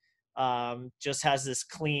athlete just has this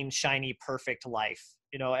clean, shiny, perfect life.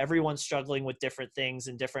 Everyone's struggling with different things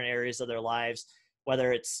in different areas of their lives,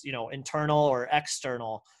 whether it's, internal or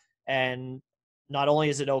external. And not only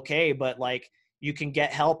is it okay, but you can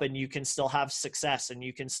get help and you can still have success and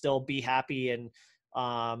you can still be happy and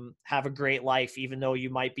have a great life, even though you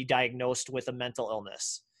might be diagnosed with a mental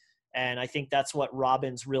illness. And I think that's what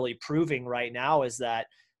Robin's really proving right now, is that,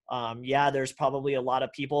 there's probably a lot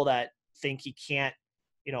of people that think he can't,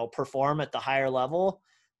 perform at the higher level,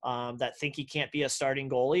 that think he can't be a starting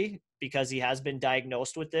goalie because he has been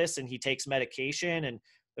diagnosed with this and he takes medication, and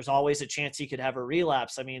there's always a chance he could have a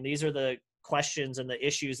relapse. I mean, these are the questions and the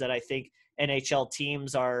issues that I think NHL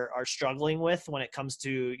teams are struggling with when it comes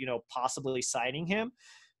to, possibly signing him.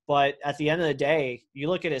 But at the end of the day, you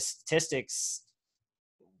look at his statistics,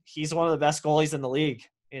 he's one of the best goalies in the league,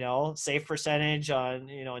 save percentage on,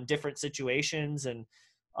 in different situations. And,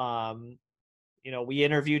 we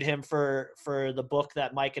interviewed him for the book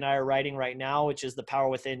that Mike and I are writing right now, which is The Power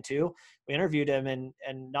Within 2. We interviewed him, and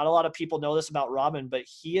not a lot of people know this about Robin, but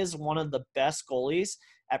he is one of the best goalies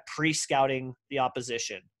at pre-scouting the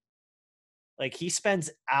opposition. He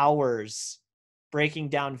spends hours breaking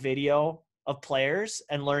down video of players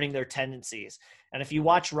and learning their tendencies. And if you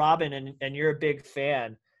watch Robin and you're a big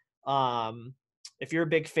fan, if you're a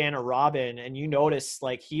big fan of Robin and you notice,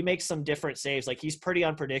 he makes some different saves, he's pretty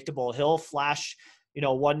unpredictable. He'll flash,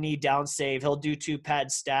 one knee down save. He'll do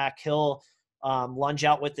 2-pad stack. He'll lunge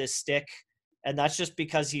out with his stick. And that's just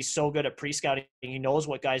because he's so good at pre-scouting. He knows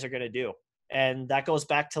what guys are going to do. And that goes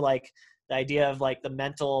back to the idea of the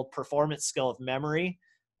mental performance skill of memory,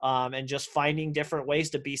 and just finding different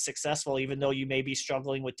ways to be successful, even though you may be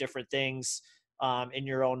struggling with different things in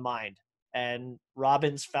your own mind. And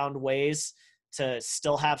Robin's found ways to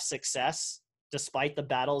still have success despite the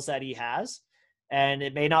battles that he has. And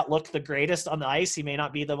it may not look the greatest on the ice. He may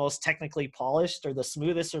not be the most technically polished or the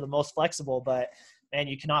smoothest or the most flexible, but man,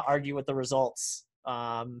 you cannot argue with the results.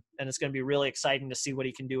 And it's going to be really exciting to see what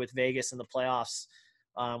he can do with Vegas in the playoffs,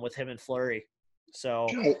 with him and Fleury. So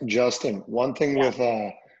Justin, one thing with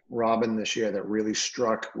Robin this year that really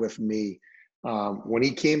struck with me, when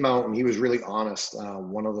he came out and he was really honest,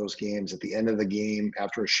 one of those games at the end of the game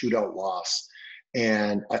after a shootout loss,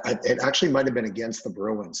 and it actually might have been against the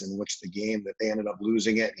Bruins, in which the game that they ended up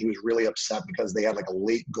losing it. He was really upset because they had a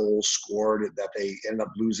late goal scored that they ended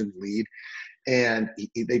up losing the lead. And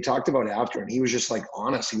they talked about it after, and he was just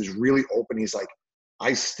honest. He was really open. He's like,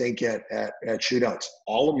 I stink at shootouts.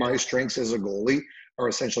 All of my strengths as a goalie are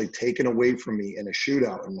essentially taken away from me in a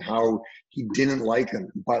shootout, and how he didn't like them.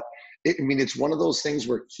 But it's one of those things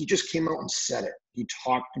where he just came out and said it. He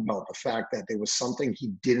talked about the fact that there was something he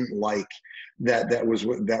didn't like that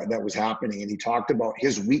was happening, and he talked about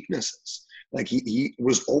his weaknesses. He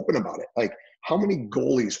was open about it. How many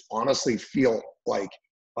goalies honestly feel like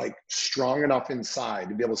strong enough inside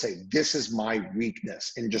to be able to say, this is my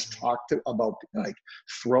weakness, and just about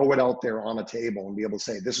throw it out there on a table and be able to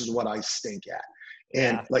say, this is what I stink at.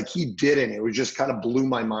 And he didn't. It was just kind of blew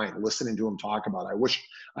my mind listening to him talk about it. I wish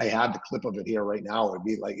I had the clip of it here right now. It'd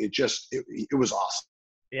be it was awesome.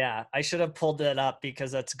 Yeah, I should have pulled that up because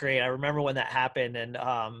that's great. I remember when that happened.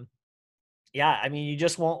 And you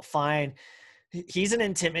just won't find, he's an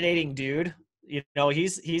intimidating dude.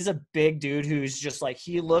 He's a big dude who's just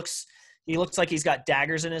he looks like he's got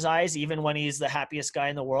daggers in his eyes, even when he's the happiest guy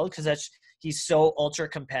in the world, because he's so ultra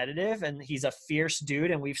competitive, and he's a fierce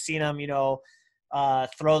dude. And we've seen him,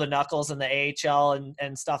 throw the knuckles in the AHL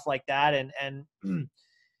and stuff like that. And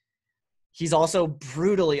he's also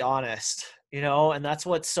brutally honest, and that's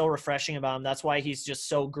what's so refreshing about him. That's why he's just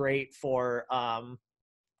so great for,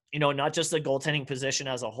 not just the goaltending position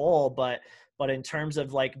as a whole, but in terms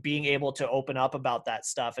of being able to open up about that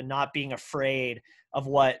stuff and not being afraid of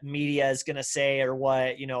what media is going to say or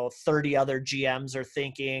what, 30 other GMs are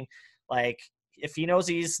thinking. if he knows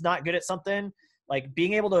he's not good at something, like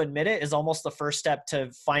being able to admit it is almost the first step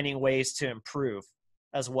to finding ways to improve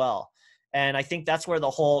as well. And I think that's where the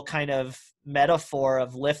whole kind of metaphor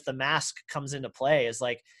of lift the mask comes into play, is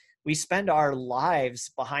like, we spend our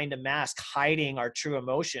lives behind a mask hiding our true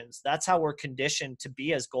emotions. That's how we're conditioned to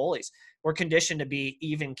be as goalies. We're conditioned to be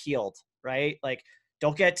even keeled, right? Like,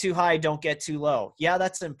 don't get too high, don't get too low. Yeah,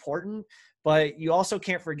 that's important, but you also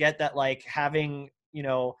can't forget that, like, having,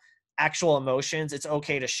 actual emotions, it's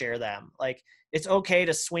okay to share them. Like, it's okay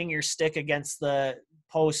to swing your stick against the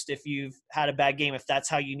post if you've had a bad game, if that's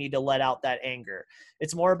how you need to let out that anger.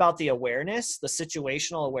 It's more about the awareness, the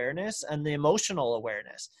situational awareness, and the emotional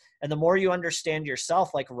awareness. And the more you understand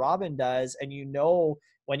yourself, like Robin does, and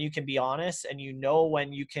when you can be honest, and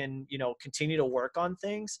when you can, continue to work on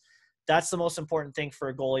things, that's the most important thing for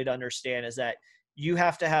a goalie to understand, is that you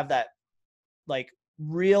have to have that, like,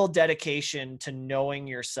 real dedication to knowing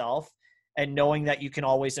yourself and knowing that you can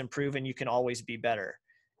always improve and you can always be better.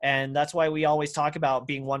 And that's why we always talk about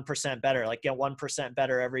being 1% better, like get 1%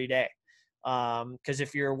 better every day. Because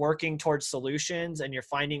if you're working towards solutions and you're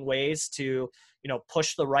finding ways to,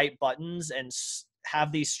 push the right buttons and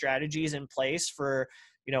have these strategies in place for,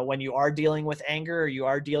 when you are dealing with anger, or you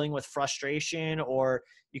are dealing with frustration, or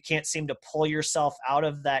you can't seem to pull yourself out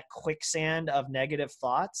of that quicksand of negative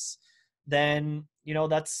thoughts, then,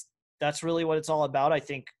 that's really what it's all about. I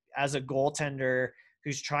think as a goaltender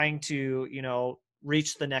who's trying to,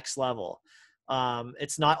 reach the next level.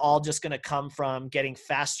 It's not all just going to come from getting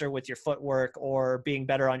faster with your footwork or being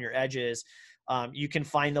better on your edges. You can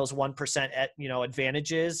find those 1%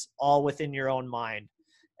 advantages all within your own mind.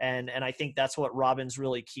 And I think that's what Robin's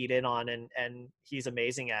really keyed in on, and he's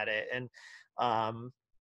amazing at it. And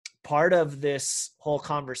part of this whole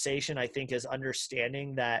conversation, I think, is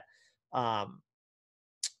understanding that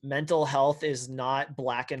mental health is not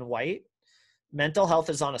black and white. Mental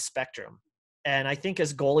health is on a spectrum. And I think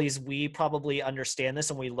as goalies, we probably understand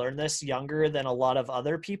this, and we learn this younger than a lot of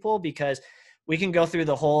other people, because we can go through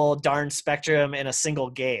the whole darn spectrum in a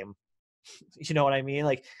single game. You know what I mean?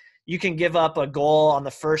 Like, you can give up a goal on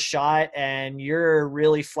the first shot and you're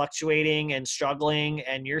really fluctuating and struggling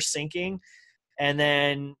and you're sinking. And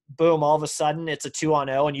then boom, all of a sudden it's a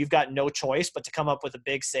 2-on-0 and you've got no choice but to come up with a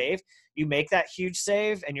big save. You make that huge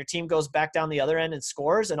save and your team goes back down the other end and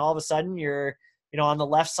scores. And all of a sudden you're, on the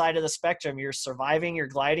left side of the spectrum, you're surviving, you're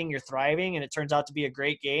gliding, you're thriving, and it turns out to be a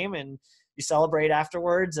great game, and you celebrate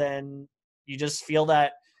afterwards and you just feel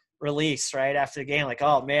that release right after the game. Like,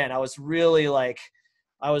 oh man, I was really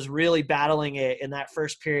battling it in that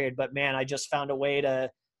first period, but man, I just found a way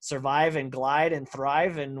to survive and glide and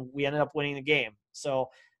thrive, and we ended up winning the game. So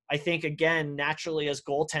I think, again, naturally as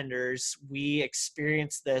goaltenders, we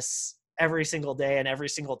experience this every single day and every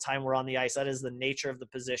single time we're on the ice. That is the nature of the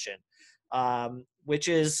position. Which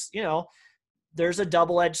is, there's a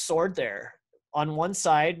double-edged sword there. On one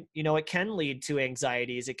side, it can lead to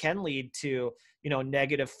anxieties. It can lead to,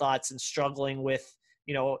 negative thoughts and struggling with,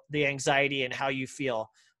 the anxiety and how you feel.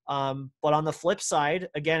 But on the flip side,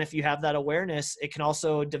 again, if you have that awareness, it can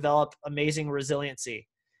also develop amazing resiliency.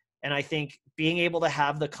 And I think being able to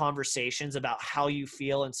have the conversations about how you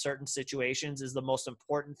feel in certain situations is the most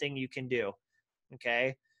important thing you can do.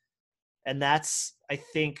 Okay. And that's, I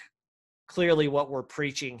think, clearly what we're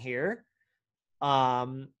preaching here.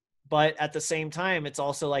 But at the same time, it's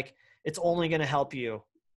also like, it's only going to help you,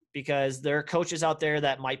 because there are coaches out there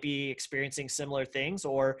that might be experiencing similar things,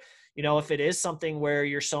 or, if it is something where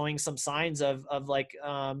you're showing some signs of like,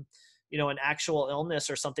 an actual illness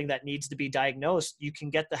or something that needs to be diagnosed, you can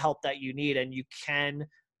get the help that you need, and you can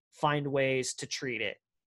find ways to treat it,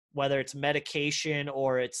 whether it's medication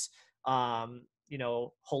or it's,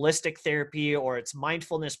 holistic therapy, or it's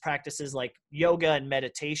mindfulness practices like yoga and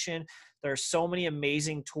meditation. There are so many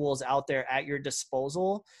amazing tools out there at your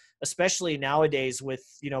disposal, especially nowadays with,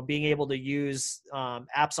 being able to use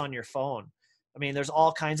apps on your phone. I mean, there's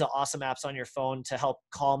all kinds of awesome apps on your phone to help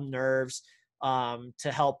calm nerves,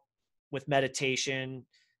 to help with meditation,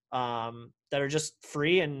 that are just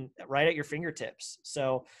free and right at your fingertips.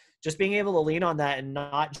 So just being able to lean on that and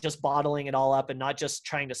not just bottling it all up and not just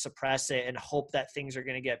trying to suppress it and hope that things are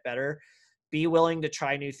going to get better. Be willing to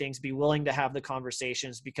try new things, be willing to have the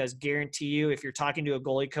conversations, because guarantee you, if you're talking to a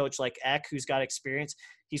goalie coach like Eck, who's got experience,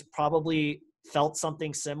 he's probably felt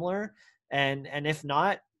something similar. And if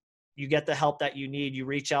not, you get the help that you need. You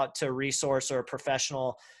reach out to a resource or a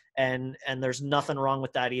professional, and there's nothing wrong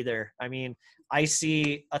with that either. I mean, I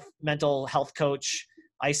see a mental health coach.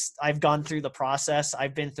 I've gone through the process.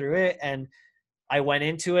 I've been through it, and I went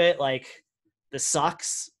into it like, this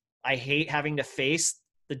sucks. I hate having to face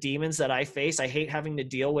the demons that I face. I hate having to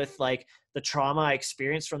deal with like the trauma I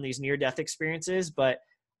experienced from these near-death experiences, but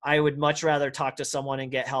I would much rather talk to someone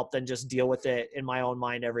and get help than just deal with it in my own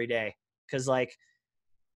mind every day. Cause like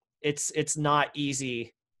it's not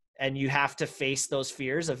easy, and you have to face those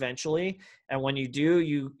fears eventually. And when you do,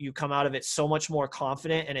 you come out of it so much more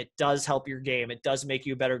confident, and it does help your game. It does make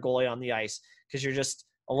you a better goalie on the ice because you're just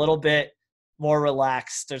a little bit more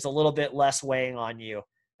relaxed. There's a little bit less weighing on you,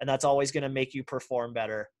 and that's always going to make you perform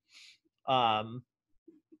better. Let's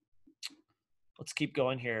keep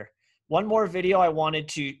going here. One more video I wanted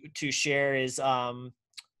to share is a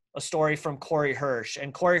story from Corey Hirsch.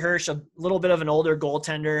 And Corey Hirsch, a little bit of an older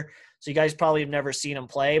goaltender, so you guys probably have never seen him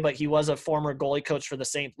play, but he was a former goalie coach for the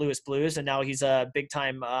St. Louis Blues, and now he's a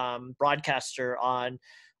big-time broadcaster on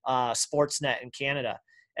Sportsnet in Canada.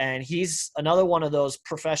 And he's another one of those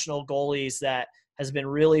professional goalies that has been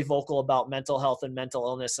really vocal about mental health and mental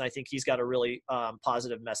illness, and I think he's got a really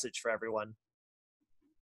positive message for everyone.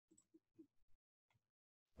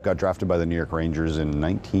 Got drafted by the New York Rangers in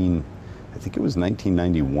I think it was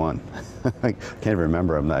 1991. I can't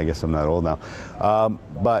remember. I guess I'm not old now.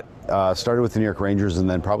 But started with the New York Rangers, and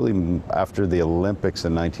then probably after the Olympics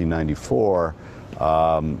in 1994,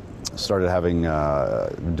 started having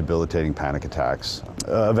debilitating panic attacks.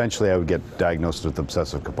 Eventually, I would get diagnosed with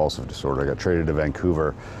obsessive compulsive disorder. I got traded to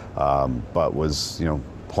Vancouver, but was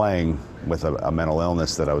playing with a mental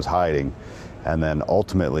illness that I was hiding. And then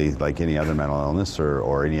ultimately, like any other mental illness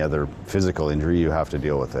or any other physical injury, you have to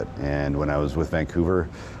deal with it. And when I was with Vancouver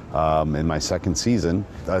in my second season,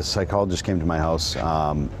 a psychologist came to my house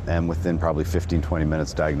and within probably 15-20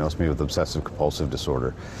 minutes diagnosed me with obsessive compulsive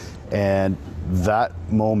disorder. And that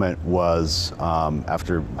moment was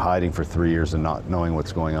after hiding for 3 years and not knowing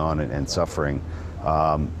what's going on and suffering.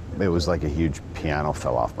 It was like a huge piano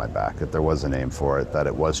fell off my back, that there was a name for it, that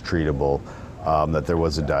it was treatable. That there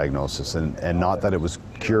was a diagnosis, and not that it was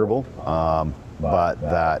curable, but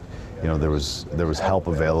that there was help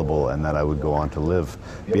available, and that I would go on to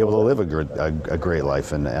be able to live a great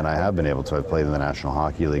life, and I have been able to. I've played in the National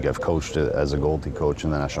Hockey League. I've coached as a goalie coach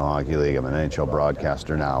in the National Hockey League. I'm an NHL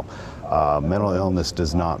broadcaster now. Mental illness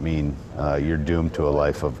does not mean you're doomed to a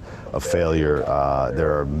life of failure.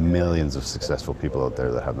 There are millions of successful people out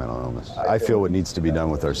there that have mental illness. I feel what needs to be done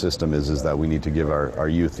with our system is that we need to give our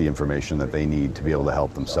youth the information that they need to be able to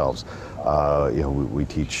help themselves. We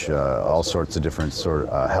teach all sorts of different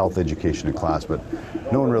health education in class, but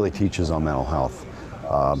no one really teaches on mental health.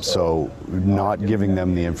 So not giving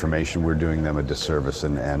them the information, we're doing them a disservice,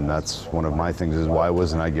 and that's one of my things is why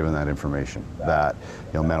wasn't I given that information? That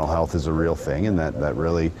mental health is a real thing, and that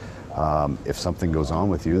really, if something goes on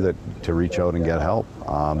with you, that to reach out and get help.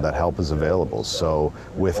 That help is available. So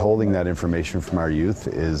withholding that information from our youth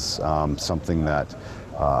is something that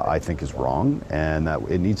I think is wrong, and that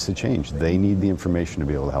it needs to change. They need the information to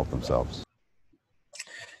be able to help themselves.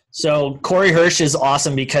 So Corey Hirsch is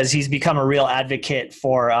awesome because he's become a real advocate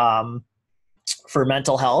for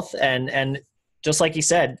mental health, and just like he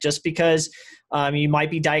said, just because you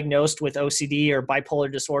might be diagnosed with OCD or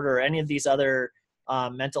bipolar disorder or any of these other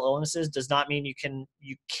mental illnesses does not mean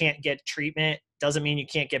you can't get treatment. Doesn't mean you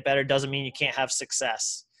can't get better. Doesn't mean you can't have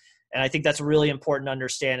success. And I think that's really important to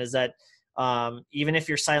understand is that even if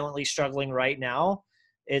you're silently struggling right now,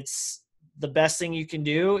 it's the best thing you can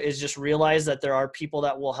do is just realize that there are people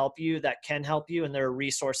that will help you, that can help you, and there are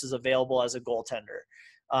resources available as a goaltender.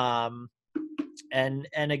 And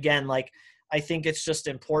again, like, I think it's just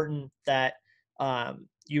important that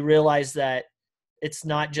you realize that it's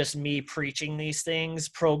not just me preaching these things.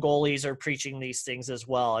 Pro goalies are preaching these things as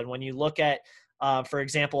well. And when you look at, for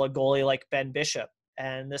example, a goalie like Ben Bishop,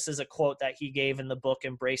 and this is a quote that he gave in the book,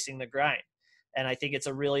 Embracing the Grind. And I think it's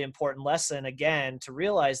a really important lesson, again, to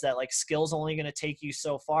realize that like skill's only going to take you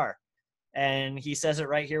so far. And he says it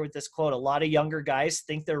right here with this quote. A lot of younger guys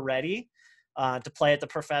think they're ready to play at the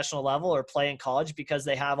professional level or play in college because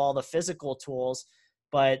they have all the physical tools,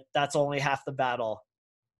 but that's only half the battle.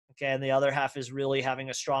 Okay. And the other half is really having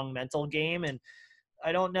a strong mental game. And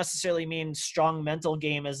I don't necessarily mean strong mental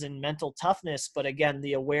game as in mental toughness, but again,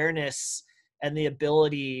 the awareness and the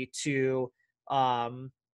ability to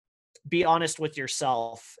be honest with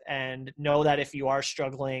yourself and know that if you are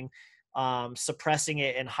struggling, suppressing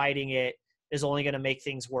it and hiding it is only going to make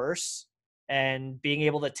things worse. And being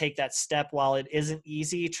able to take that step, while it isn't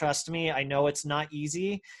easy, trust me, I know it's not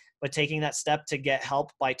easy, but taking that step to get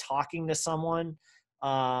help by talking to someone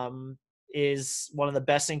is one of the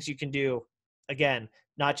best things you can do. Again,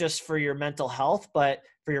 not just for your mental health, but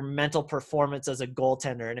for your mental performance as a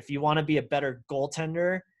goaltender. And if you want to be a better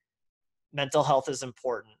goaltender, mental health is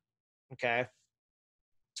important. Okay.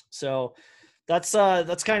 So that's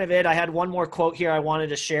kind of it. I had one more quote here I wanted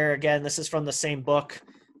to share. Again, this is from the same book,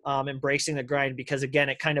 Embracing the Grind, because again,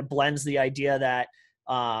 it kind of blends the idea that,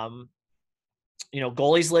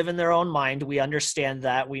 goalies live in their own mind. We understand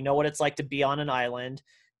that. We know what it's like to be on an island.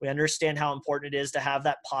 We understand how important it is to have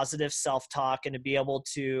that positive self-talk and to be able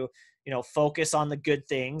to, focus on the good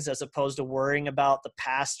things as opposed to worrying about the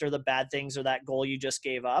past or the bad things or that goal you just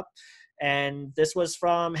gave up. And this was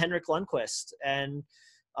from Henrik Lundqvist. And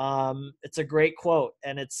it's a great quote.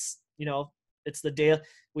 And it's the day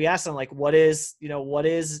we asked him, like, what is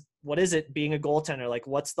it being a goaltender? Like,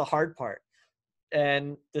 what's the hard part?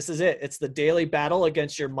 And this is it. It's the daily battle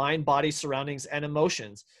against your mind, body, surroundings, and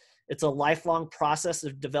emotions. It's a lifelong process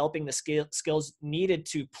of developing the skills needed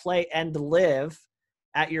to play and live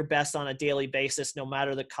at your best on a daily basis, no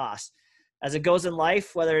matter the cost. As it goes in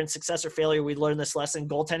life, whether in success or failure, we learn this lesson.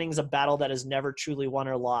 Goaltending is a battle that is never truly won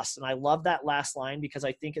or lost. And I love that last line because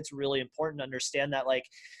I think it's really important to understand that, like,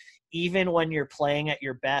 even when you're playing at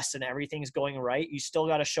your best and everything's going right, you still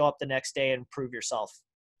got to show up the next day and prove yourself.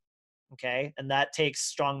 Okay. And that takes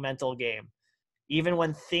strong mental game. Even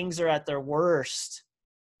when things are at their worst,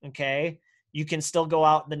 okay, you can still go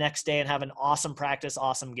out the next day and have an awesome practice,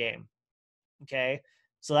 awesome game. Okay.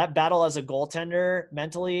 So that battle as a goaltender,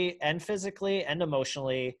 mentally and physically and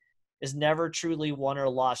emotionally, is never truly won or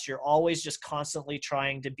lost. You're always just constantly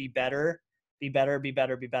trying to be better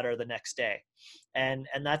the next day. And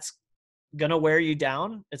that's going to wear you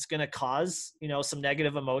down. It's going to cause, some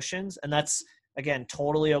negative emotions. And that's, again,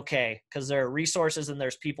 totally okay, because there are resources and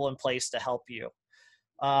there's people in place to help you.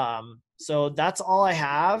 So that's all I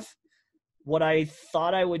have. What I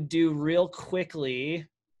thought I would do real quickly,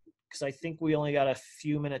 because I think we only got a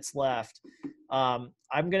few minutes left. I'm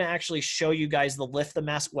going to actually show you guys the Lift the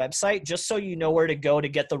Mask website, just so you know where to go to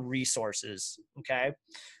get the resources. Okay.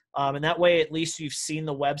 And that way, at least you've seen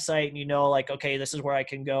the website and like, okay, this is where I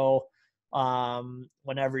can go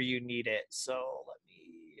whenever you need it. So let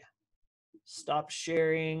me stop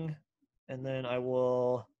sharing, and then I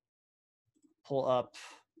will pull up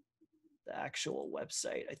the actual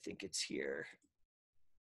website. I think it's here.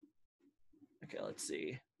 Okay, let's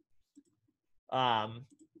see. Can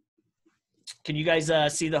you guys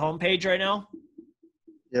see the homepage right now?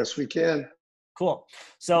 Yes, we can. Cool.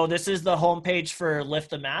 So this is the homepage for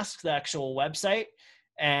Lift the Mask, the actual website.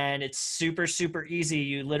 And it's super, super easy.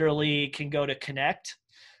 You literally can go to connect.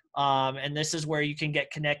 And this is where you can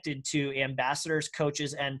get connected to ambassadors,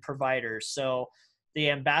 coaches, and providers. So the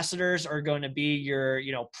ambassadors are going to be your,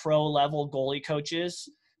 pro level goalie coaches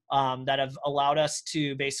that have allowed us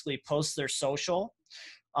to basically post their social.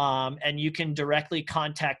 And you can directly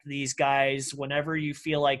contact these guys whenever you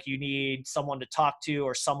feel like you need someone to talk to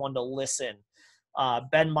or someone to listen.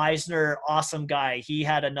 Ben Meisner, awesome guy. He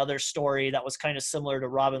had another story that was kind of similar to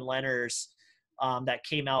Robin Leonard's that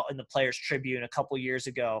came out in the Players Tribune a couple years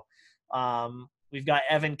ago. We've got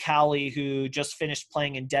Evan Cowley, who just finished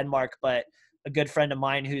playing in Denmark, but a good friend of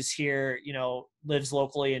mine who's here, lives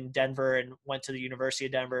locally in Denver and went to the University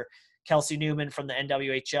of Denver. Kelsey Newman from the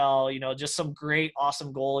NWHL, just some great,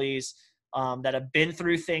 awesome goalies that have been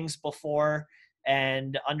through things before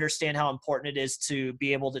and understand how important it is to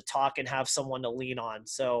be able to talk and have someone to lean on.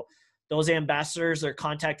 So those ambassadors, their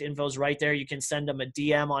contact info is right there. You can send them a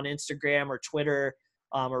DM on Instagram or Twitter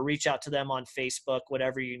or reach out to them on Facebook,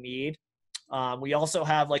 whatever you need. We also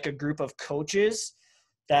have like a group of coaches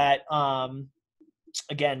that,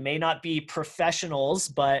 again, may not be professionals,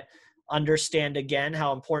 but understand, again,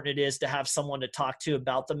 how important it is to have someone to talk to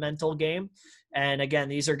about the mental game. And again,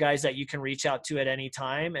 these are guys that you can reach out to at any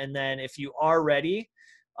time. And then if you are ready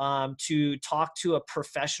to talk to a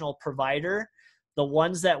professional provider, the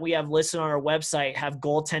ones that we have listed on our website have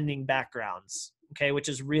goaltending backgrounds, okay, which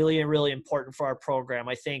is really, really important for our program.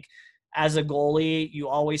 I think as a goalie, you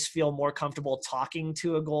always feel more comfortable talking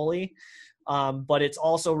to a goalie. But it's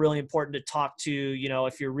also really important to talk to,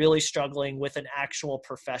 if you're really struggling, with an actual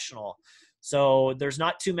professional. So there's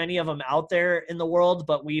not too many of them out there in the world,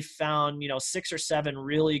 but we've found, 6 or 7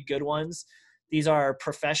 really good ones. These are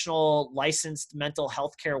professional licensed mental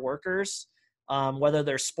health care workers, whether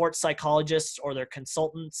they're sports psychologists or they're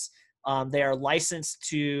consultants. They are licensed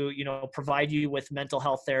to, provide you with mental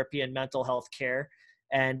health therapy and mental health care.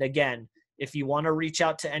 And again, if you want to reach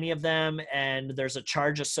out to any of them and there's a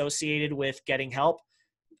charge associated with getting help,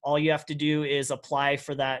 all you have to do is apply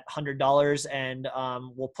for that $100 and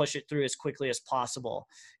we'll push it through as quickly as possible.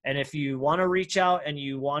 And if you want to reach out and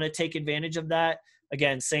you want to take advantage of that,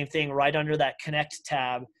 again, same thing, right under that Connect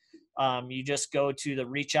tab, you just go to the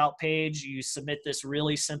reach out page, you submit this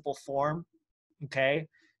really simple form, okay?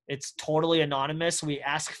 It's totally anonymous. We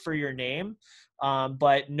ask for your name,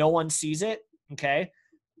 but no one sees it. Okay.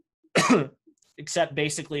 Except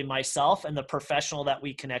basically myself and the professional that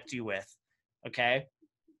we connect you with. Okay.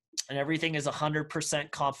 And everything is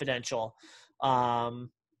 100% confidential. And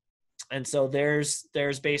so there's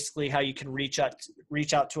basically how you can reach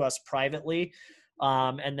out to us privately.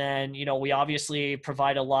 And then, we obviously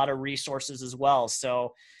provide a lot of resources as well.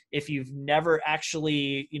 So if you've never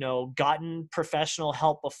actually, gotten professional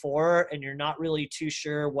help before and you're not really too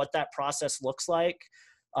sure what that process looks like,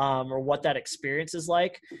 or what that experience is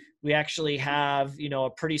like, we actually have, a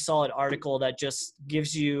pretty solid article that just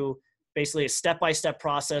gives you basically a step-by-step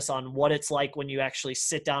process on what it's like when you actually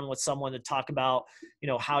sit down with someone to talk about,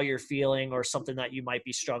 how you're feeling or something that you might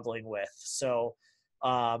be struggling with. So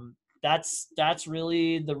that's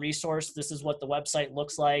really the resource. This is what the website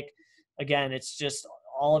looks like. Again, it's just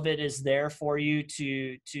all of it is there for you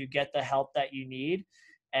to get the help that you need.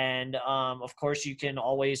 And of course, you can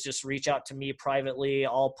always just reach out to me privately.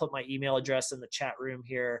 I'll put my email address in the chat room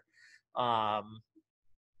here.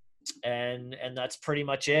 And that's pretty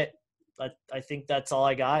much it. I think that's all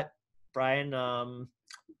I got, Brian.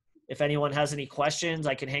 If anyone has any questions,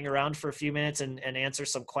 I can hang around for a few minutes and answer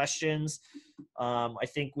some questions. I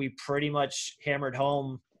think we pretty much hammered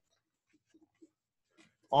home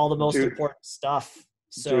all the most important stuff.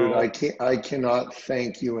 So, dude, I cannot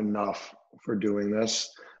thank you enough for doing this.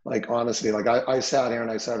 Like, honestly, like I sat here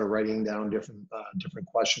and I started writing down different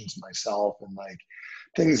questions myself, and like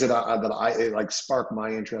things that I like sparked my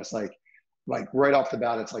interest. Like right off the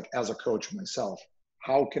bat, it's like, as a coach myself,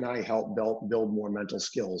 how can I help build more mental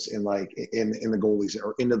skills in the goalies,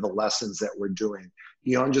 or into the lessons that we're doing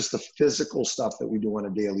beyond just the physical stuff that we do on a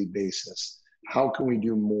daily basis? How can we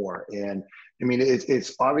do more? And I mean,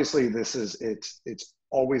 it's obviously it's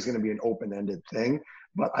always going to be an open-ended thing,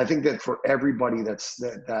 but I think that for everybody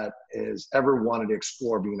that is ever wanted to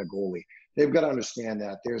explore being a goalie, they've got to understand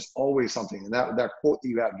that there's always something. And that quote that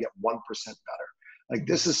you have, get 1% better. Like,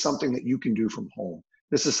 this is something that you can do from home.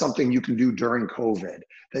 This is something you can do during COVID,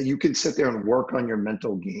 that you can sit there and work on your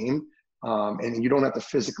mental game, and you don't have to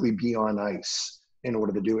physically be on ice in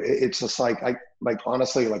order to do it. It's just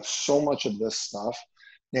honestly, like, so much of this stuff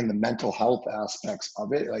and the mental health aspects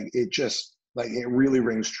of it, it really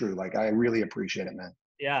rings true. Like, I really appreciate it, man.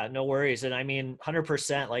 Yeah, no worries. And I mean,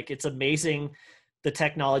 100%, like, it's amazing the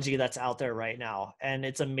technology that's out there right now. And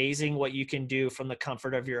it's amazing what you can do from the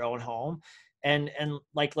comfort of your own home. And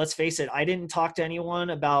like, let's face it, I didn't talk to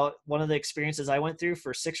anyone about one of the experiences I went through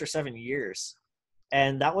for 6 or 7 years.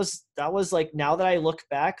 And that was like, now that I look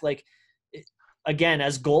back, like, again,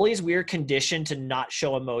 as goalies, we're conditioned to not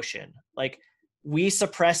show emotion. Like, we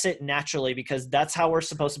suppress it naturally because that's how we're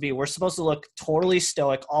supposed to be. We're supposed to look totally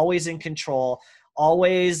stoic, always in control,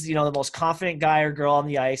 always, the most confident guy or girl on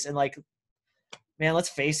the ice. And like, man, let's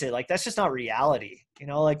face it, like, that's just not reality.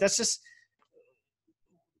 Like, that's just,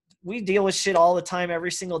 we deal with shit all the time,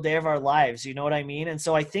 every single day of our lives. You know what I mean? And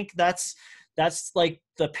so I think that's like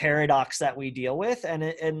the paradox that we deal with.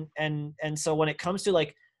 And so when it comes to,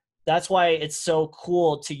 like, that's why it's so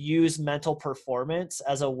cool to use mental performance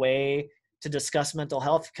as a way to discuss mental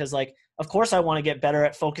health. Because, like, of course I want to get better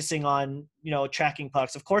at focusing on, tracking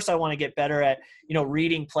pucks. Of course I want to get better at,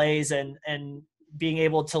 reading plays and being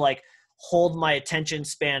able to, like, hold my attention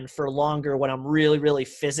span for longer when I'm really, really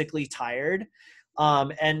physically tired.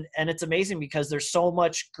 And it's amazing because there's so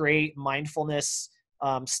much great mindfulness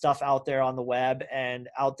stuff out there on the web and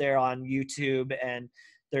out there on YouTube. And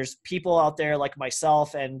there's people out there like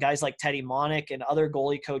myself and guys like Teddy Monick and other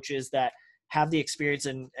goalie coaches that have the experience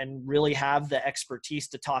and really have the expertise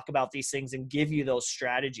to talk about these things and give you those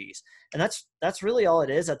strategies. And that's really all it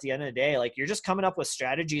is at the end of the day. Like, you're just coming up with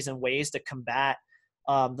strategies and ways to combat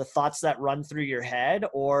the thoughts that run through your head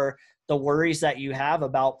or the worries that you have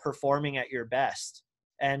about performing at your best.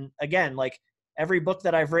 And again, like, every book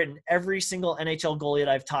that I've written, every single NHL goalie that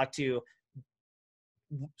I've talked to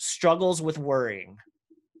struggles with worrying.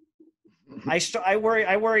 I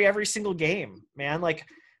worry every single game, man. Like,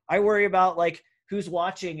 I worry about, like, who's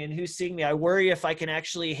watching and who's seeing me. I worry if I can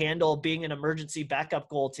actually handle being an emergency backup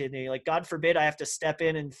goaltender. Like, God forbid I have to step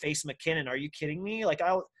in and face McKinnon. Are you kidding me? Like,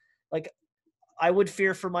 I would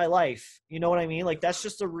fear for my life. You know what I mean? Like, that's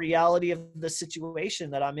just the reality of the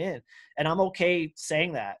situation that I'm in. And I'm okay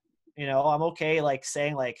saying that, I'm okay, like,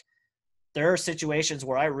 saying, like, there are situations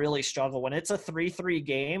where I really struggle when it's a 3-3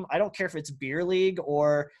 game. I don't care if it's beer league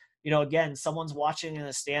or, again, someone's watching in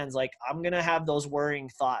the stands. Like, I'm going to have those worrying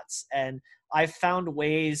thoughts. And I've found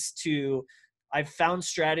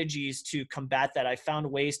strategies to combat that. I found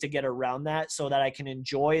ways to get around that so that I can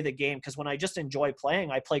enjoy the game. Because when I just enjoy playing,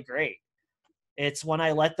 I play great. It's when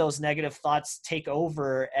I let those negative thoughts take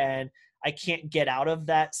over and I can't get out of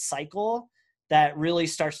that cycle that really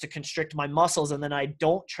starts to constrict my muscles, and then I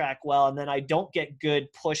don't track well, and then I don't get good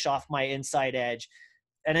push off my inside edge.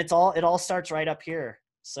 And it all starts right up here.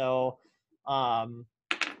 So I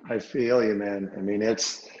feel you, man. I mean,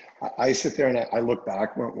 I sit there and I look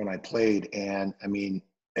back when I played, and I mean,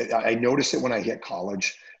 I noticed it when I hit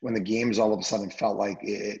college, when the games all of a sudden felt like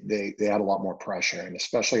they had a lot more pressure, and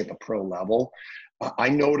especially at the pro level. I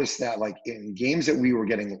noticed that, like, in games that we were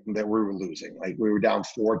losing, like we were down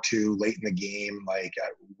 4-2 late in the game, like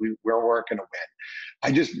we weren't going to win.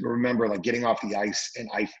 I just remember like getting off the ice, and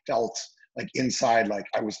I felt like inside, like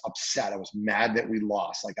I was upset. I was mad that we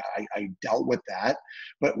lost. Like I dealt with that.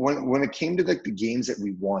 But when it came to like the games that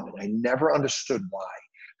we won, and I never understood why,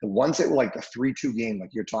 the ones that were like the 3-2 game,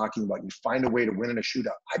 like you're talking about, you find a way to win in a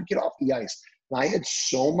shootout, I'd get off the ice. And I had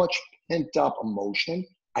so much pent up emotion,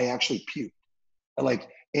 I actually puked.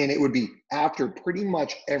 And it would be after pretty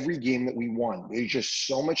much every game that we won. There's just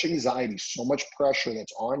so much anxiety, so much pressure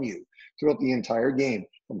that's on you throughout the entire game,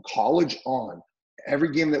 from college on.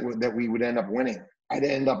 Every game that we would end up winning, I'd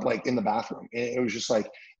end up like in the bathroom. And it was just like,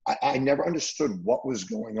 I never understood what was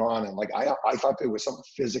going on. And like, I thought there was something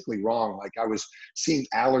physically wrong. Like I was seeing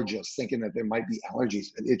allergists thinking that there might be allergies.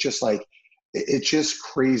 It's just like, it's just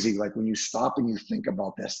crazy. Like when you stop and you think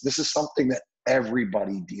about this is something that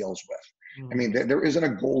everybody deals with. I mean, there isn't a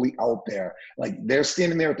goalie out there. Like they're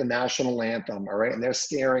standing there at the national anthem, all right, and they're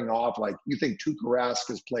staring off. Like you think Tuukka Rask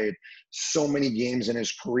has played so many games in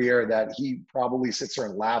his career that he probably sits there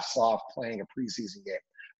and laughs off playing a preseason game.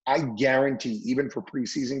 I guarantee, even for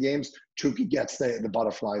preseason games, Tuukka gets the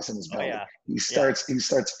butterflies in his belly. Oh, yeah. He starts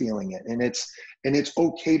feeling it, and it's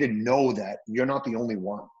okay to know that you're not the only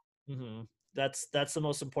one. Mm-hmm. That's the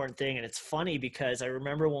most important thing. And it's funny because I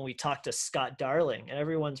remember when we talked to Scott Darling, and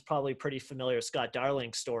everyone's probably pretty familiar with Scott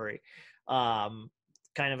Darling's story, kind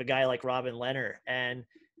of a guy like Robin Leonard. And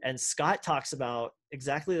Scott talks about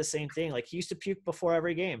exactly the same thing. Like he used to puke before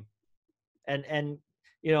every game. And,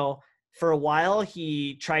 you know, for a while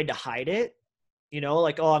he tried to hide it, you know,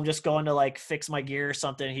 like, oh, I'm just going to like fix my gear or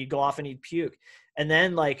something. He'd go off and he'd puke. And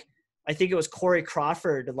then like, I think it was Corey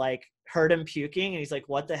Crawford, like heard him puking and he's like,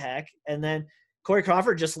 what the heck? And then Corey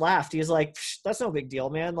Crawford just laughed. He was like, that's no big deal,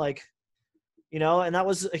 man. Like, you know, and that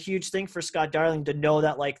was a huge thing for Scott Darling to know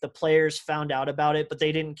that like the players found out about it, but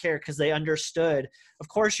they didn't care because they understood, of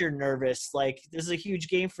course you're nervous. Like this is a huge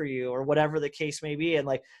game for you or whatever the case may be. And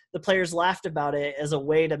like the players laughed about it as a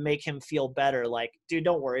way to make him feel better. Like, dude,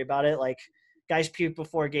 don't worry about it. Like guys puke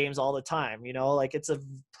before games all the time, you know, like it's a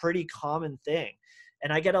pretty common thing.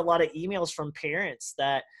 And I get a lot of emails from parents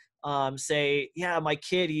that say, yeah, my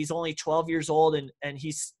kid, he's only 12 years old and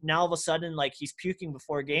he's now all of a sudden like he's puking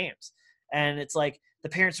before games. And it's like the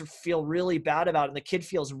parents feel really bad about it. And the kid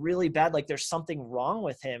feels really bad. Like there's something wrong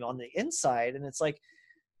with him on the inside. And it's like,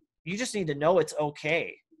 you just need to know it's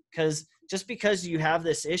okay. Because just because you have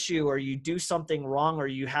this issue or you do something wrong or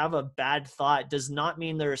you have a bad thought does not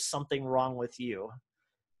mean there's something wrong with you.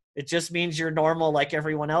 It just means you're normal like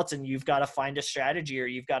everyone else, and you've got to find a strategy or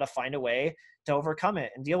you've got to find a way to overcome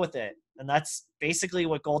it and deal with it. And that's basically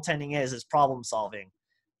what goaltending is problem solving.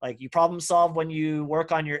 Like you problem solve when you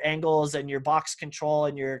work on your angles and your box control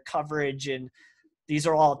and your coverage, and these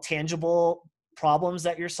are all tangible problems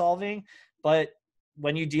that you're solving. But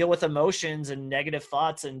when you deal with emotions and negative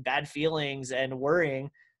thoughts and bad feelings and worrying,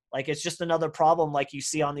 like it's just another problem like you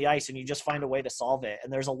see on the ice, and you just find a way to solve it.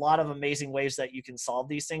 And there's a lot of amazing ways that you can solve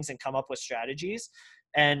these things and come up with strategies.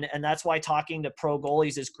 And that's why talking to pro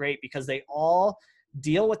goalies is great, because they all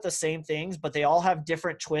deal with the same things, but they all have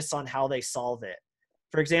different twists on how they solve it.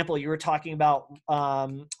 For example, you were talking about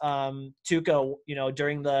Tuukka, you know,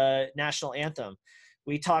 during the national anthem.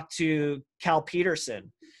 We talked to Cal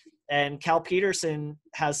Peterson. And Cal Peterson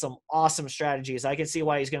has some awesome strategies. I can see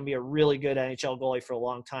why he's going to be a really good NHL goalie for a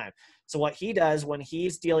long time. So what he does when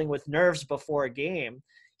he's dealing with nerves before a game,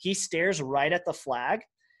 he stares right at the flag,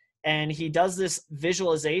 and he does this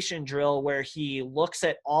visualization drill where he looks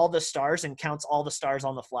at all the stars and counts all the stars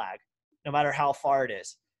on the flag, no matter how far it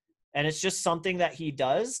is. And it's just something that he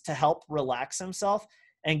does to help relax himself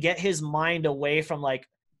and get his mind away from like,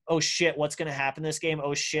 oh shit, what's going to happen this game?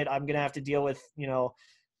 Oh shit, I'm going to have to deal with, you know,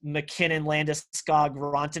 McKinnon, Landeskog,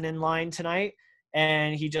 Rantanen line tonight.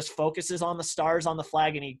 And he just focuses on the stars on the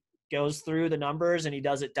flag, and he goes through the numbers, and he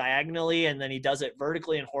does it diagonally, and then he does it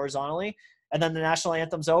vertically and horizontally. And then the national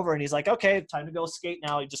anthem's over, and he's like, okay, time to go skate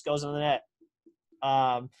now. He just goes in the net.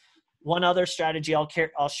 One other strategy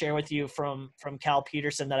I'll share with you from Cal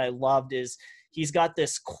Peterson that I loved is he's got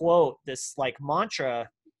this quote, this like mantra,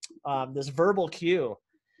 this verbal cue.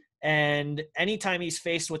 And anytime he's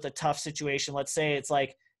faced with a tough situation, let's say it's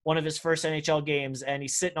like one of his first NHL games and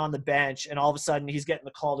he's sitting on the bench and all of a sudden he's getting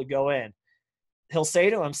the call to go in. He'll say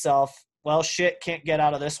to himself, well, shit, can't get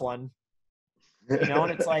out of this one. You know,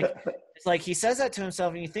 and it's like he says that to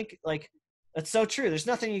himself and you think like, that's so true. There's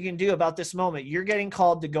nothing you can do about this moment. You're getting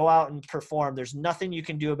called to go out and perform. There's nothing you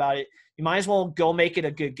can do about it. You might as well go make it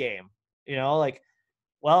a good game. You know, like,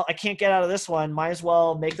 well, I can't get out of this one. Might as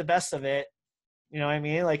well make the best of it. You know what I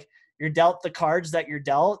mean? Like, you're dealt the cards that you're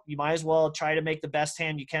dealt. You might as well try to make the best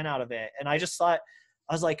hand you can out of it. And I just thought,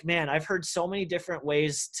 I was like, man, I've heard so many different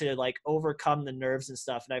ways to like overcome the nerves and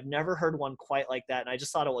stuff. And I've never heard one quite like that. And I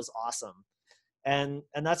just thought it was awesome. And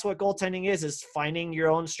that's what goaltending is finding your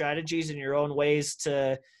own strategies and your own ways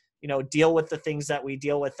to, you know, deal with the things that we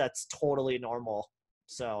deal with. That's totally normal.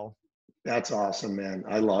 So that's awesome, man.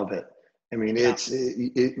 I love it. I mean,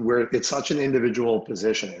 it's such an individual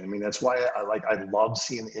position. I mean, that's why I love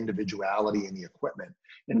seeing the individuality in the equipment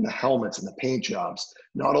and the helmets and the paint jobs.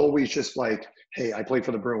 Not always just like, hey, I play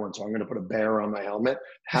for the Bruins, so I'm going to put a bear on my helmet.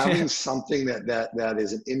 Having something that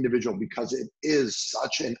is an individual, because it is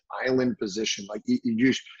such an island position. Like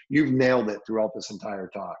you've nailed it throughout this entire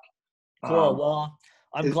talk. Cool. Well,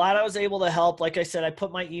 I'm glad I was able to help. Like I said, I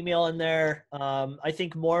put my email in there. I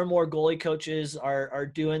think more and more goalie coaches are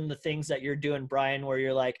doing the things that you're doing, Brian, where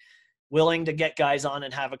you're like willing to get guys on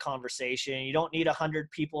and have a conversation. You don't need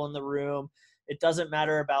 100 people in the room. It doesn't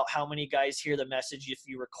matter about how many guys hear the message. If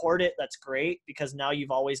you record it, that's great because now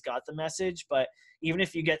you've always got the message. But even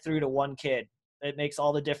if you get through to one kid, it makes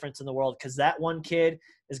all the difference in the world because that one kid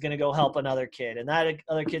is going to go help another kid and that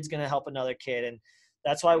other kid's going to help another kid. And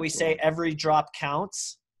that's why we say every drop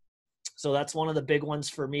counts. So that's one of the big ones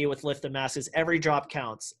for me with Lift the Mask is every drop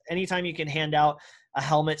counts. Anytime you can hand out a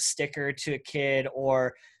helmet sticker to a kid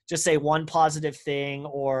or just say one positive thing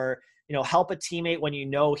or, you know, help a teammate when you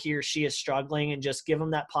know he or she is struggling and just give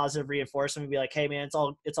them that positive reinforcement and be like, hey man,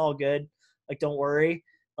 it's all good. Like, don't worry.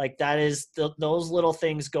 Like that is those little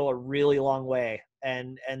things go a really long way.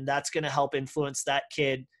 And that's going to help influence that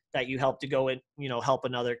kid that you help to go and, you know, help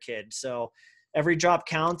another kid. So every drop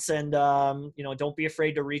counts and, you know, don't be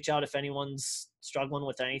afraid to reach out if anyone's struggling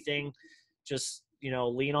with anything. Just, you know,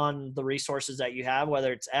 lean on the resources that you have,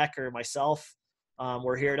 whether it's Eck or myself.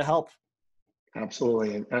 We're here to help.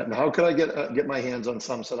 Absolutely. And how could I get my hands on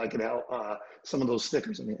some so that I could help some of those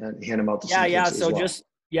stickers and hand them out to some kids so as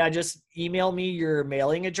well? just email me your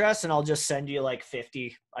mailing address and I'll just send you like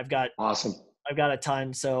 50. I've got a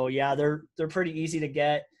ton. So yeah, they're pretty easy to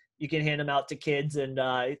get. You can hand them out to kids and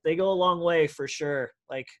they go a long way for sure.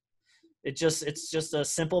 Like it's just a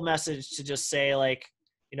simple message to just say like,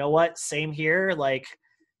 you know what, same here. Like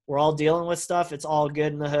we're all dealing with stuff. It's all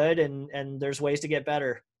good in the hood and there's ways to get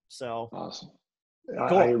better. So awesome.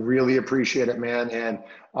 Cool. I really appreciate it, man. And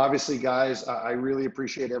obviously guys, I really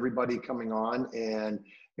appreciate everybody coming on. And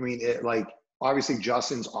I mean, obviously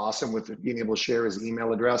Justin's awesome with being able to share his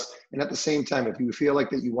email address. And at the same time, if you feel like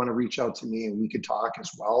that you want to reach out to me and we could talk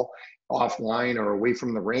as well offline or away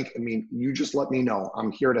from the rink, I mean, you just let me know.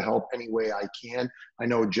 I'm here to help any way I can. I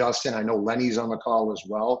know Justin, I know Lenny's on the call as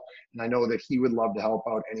well. And I know that he would love to help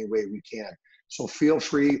out any way we can. So feel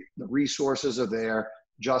free. The resources are there.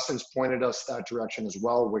 Justin's pointed us that direction as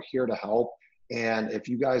well. We're here to help. And if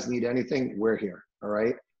you guys need anything, we're here. All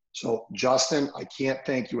right. So Justin, I can't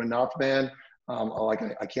thank you enough, man.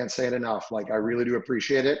 I can't say it enough. Like I really do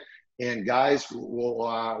appreciate it. And guys,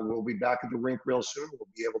 we'll be back at the rink real soon. We'll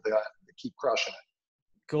be able to keep crushing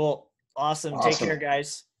it. Cool. Awesome. Take care,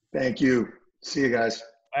 guys. Thank you. See you guys.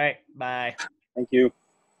 All right. Bye. Thank you.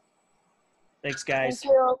 Thanks, guys.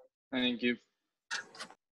 Thank you. Thank you.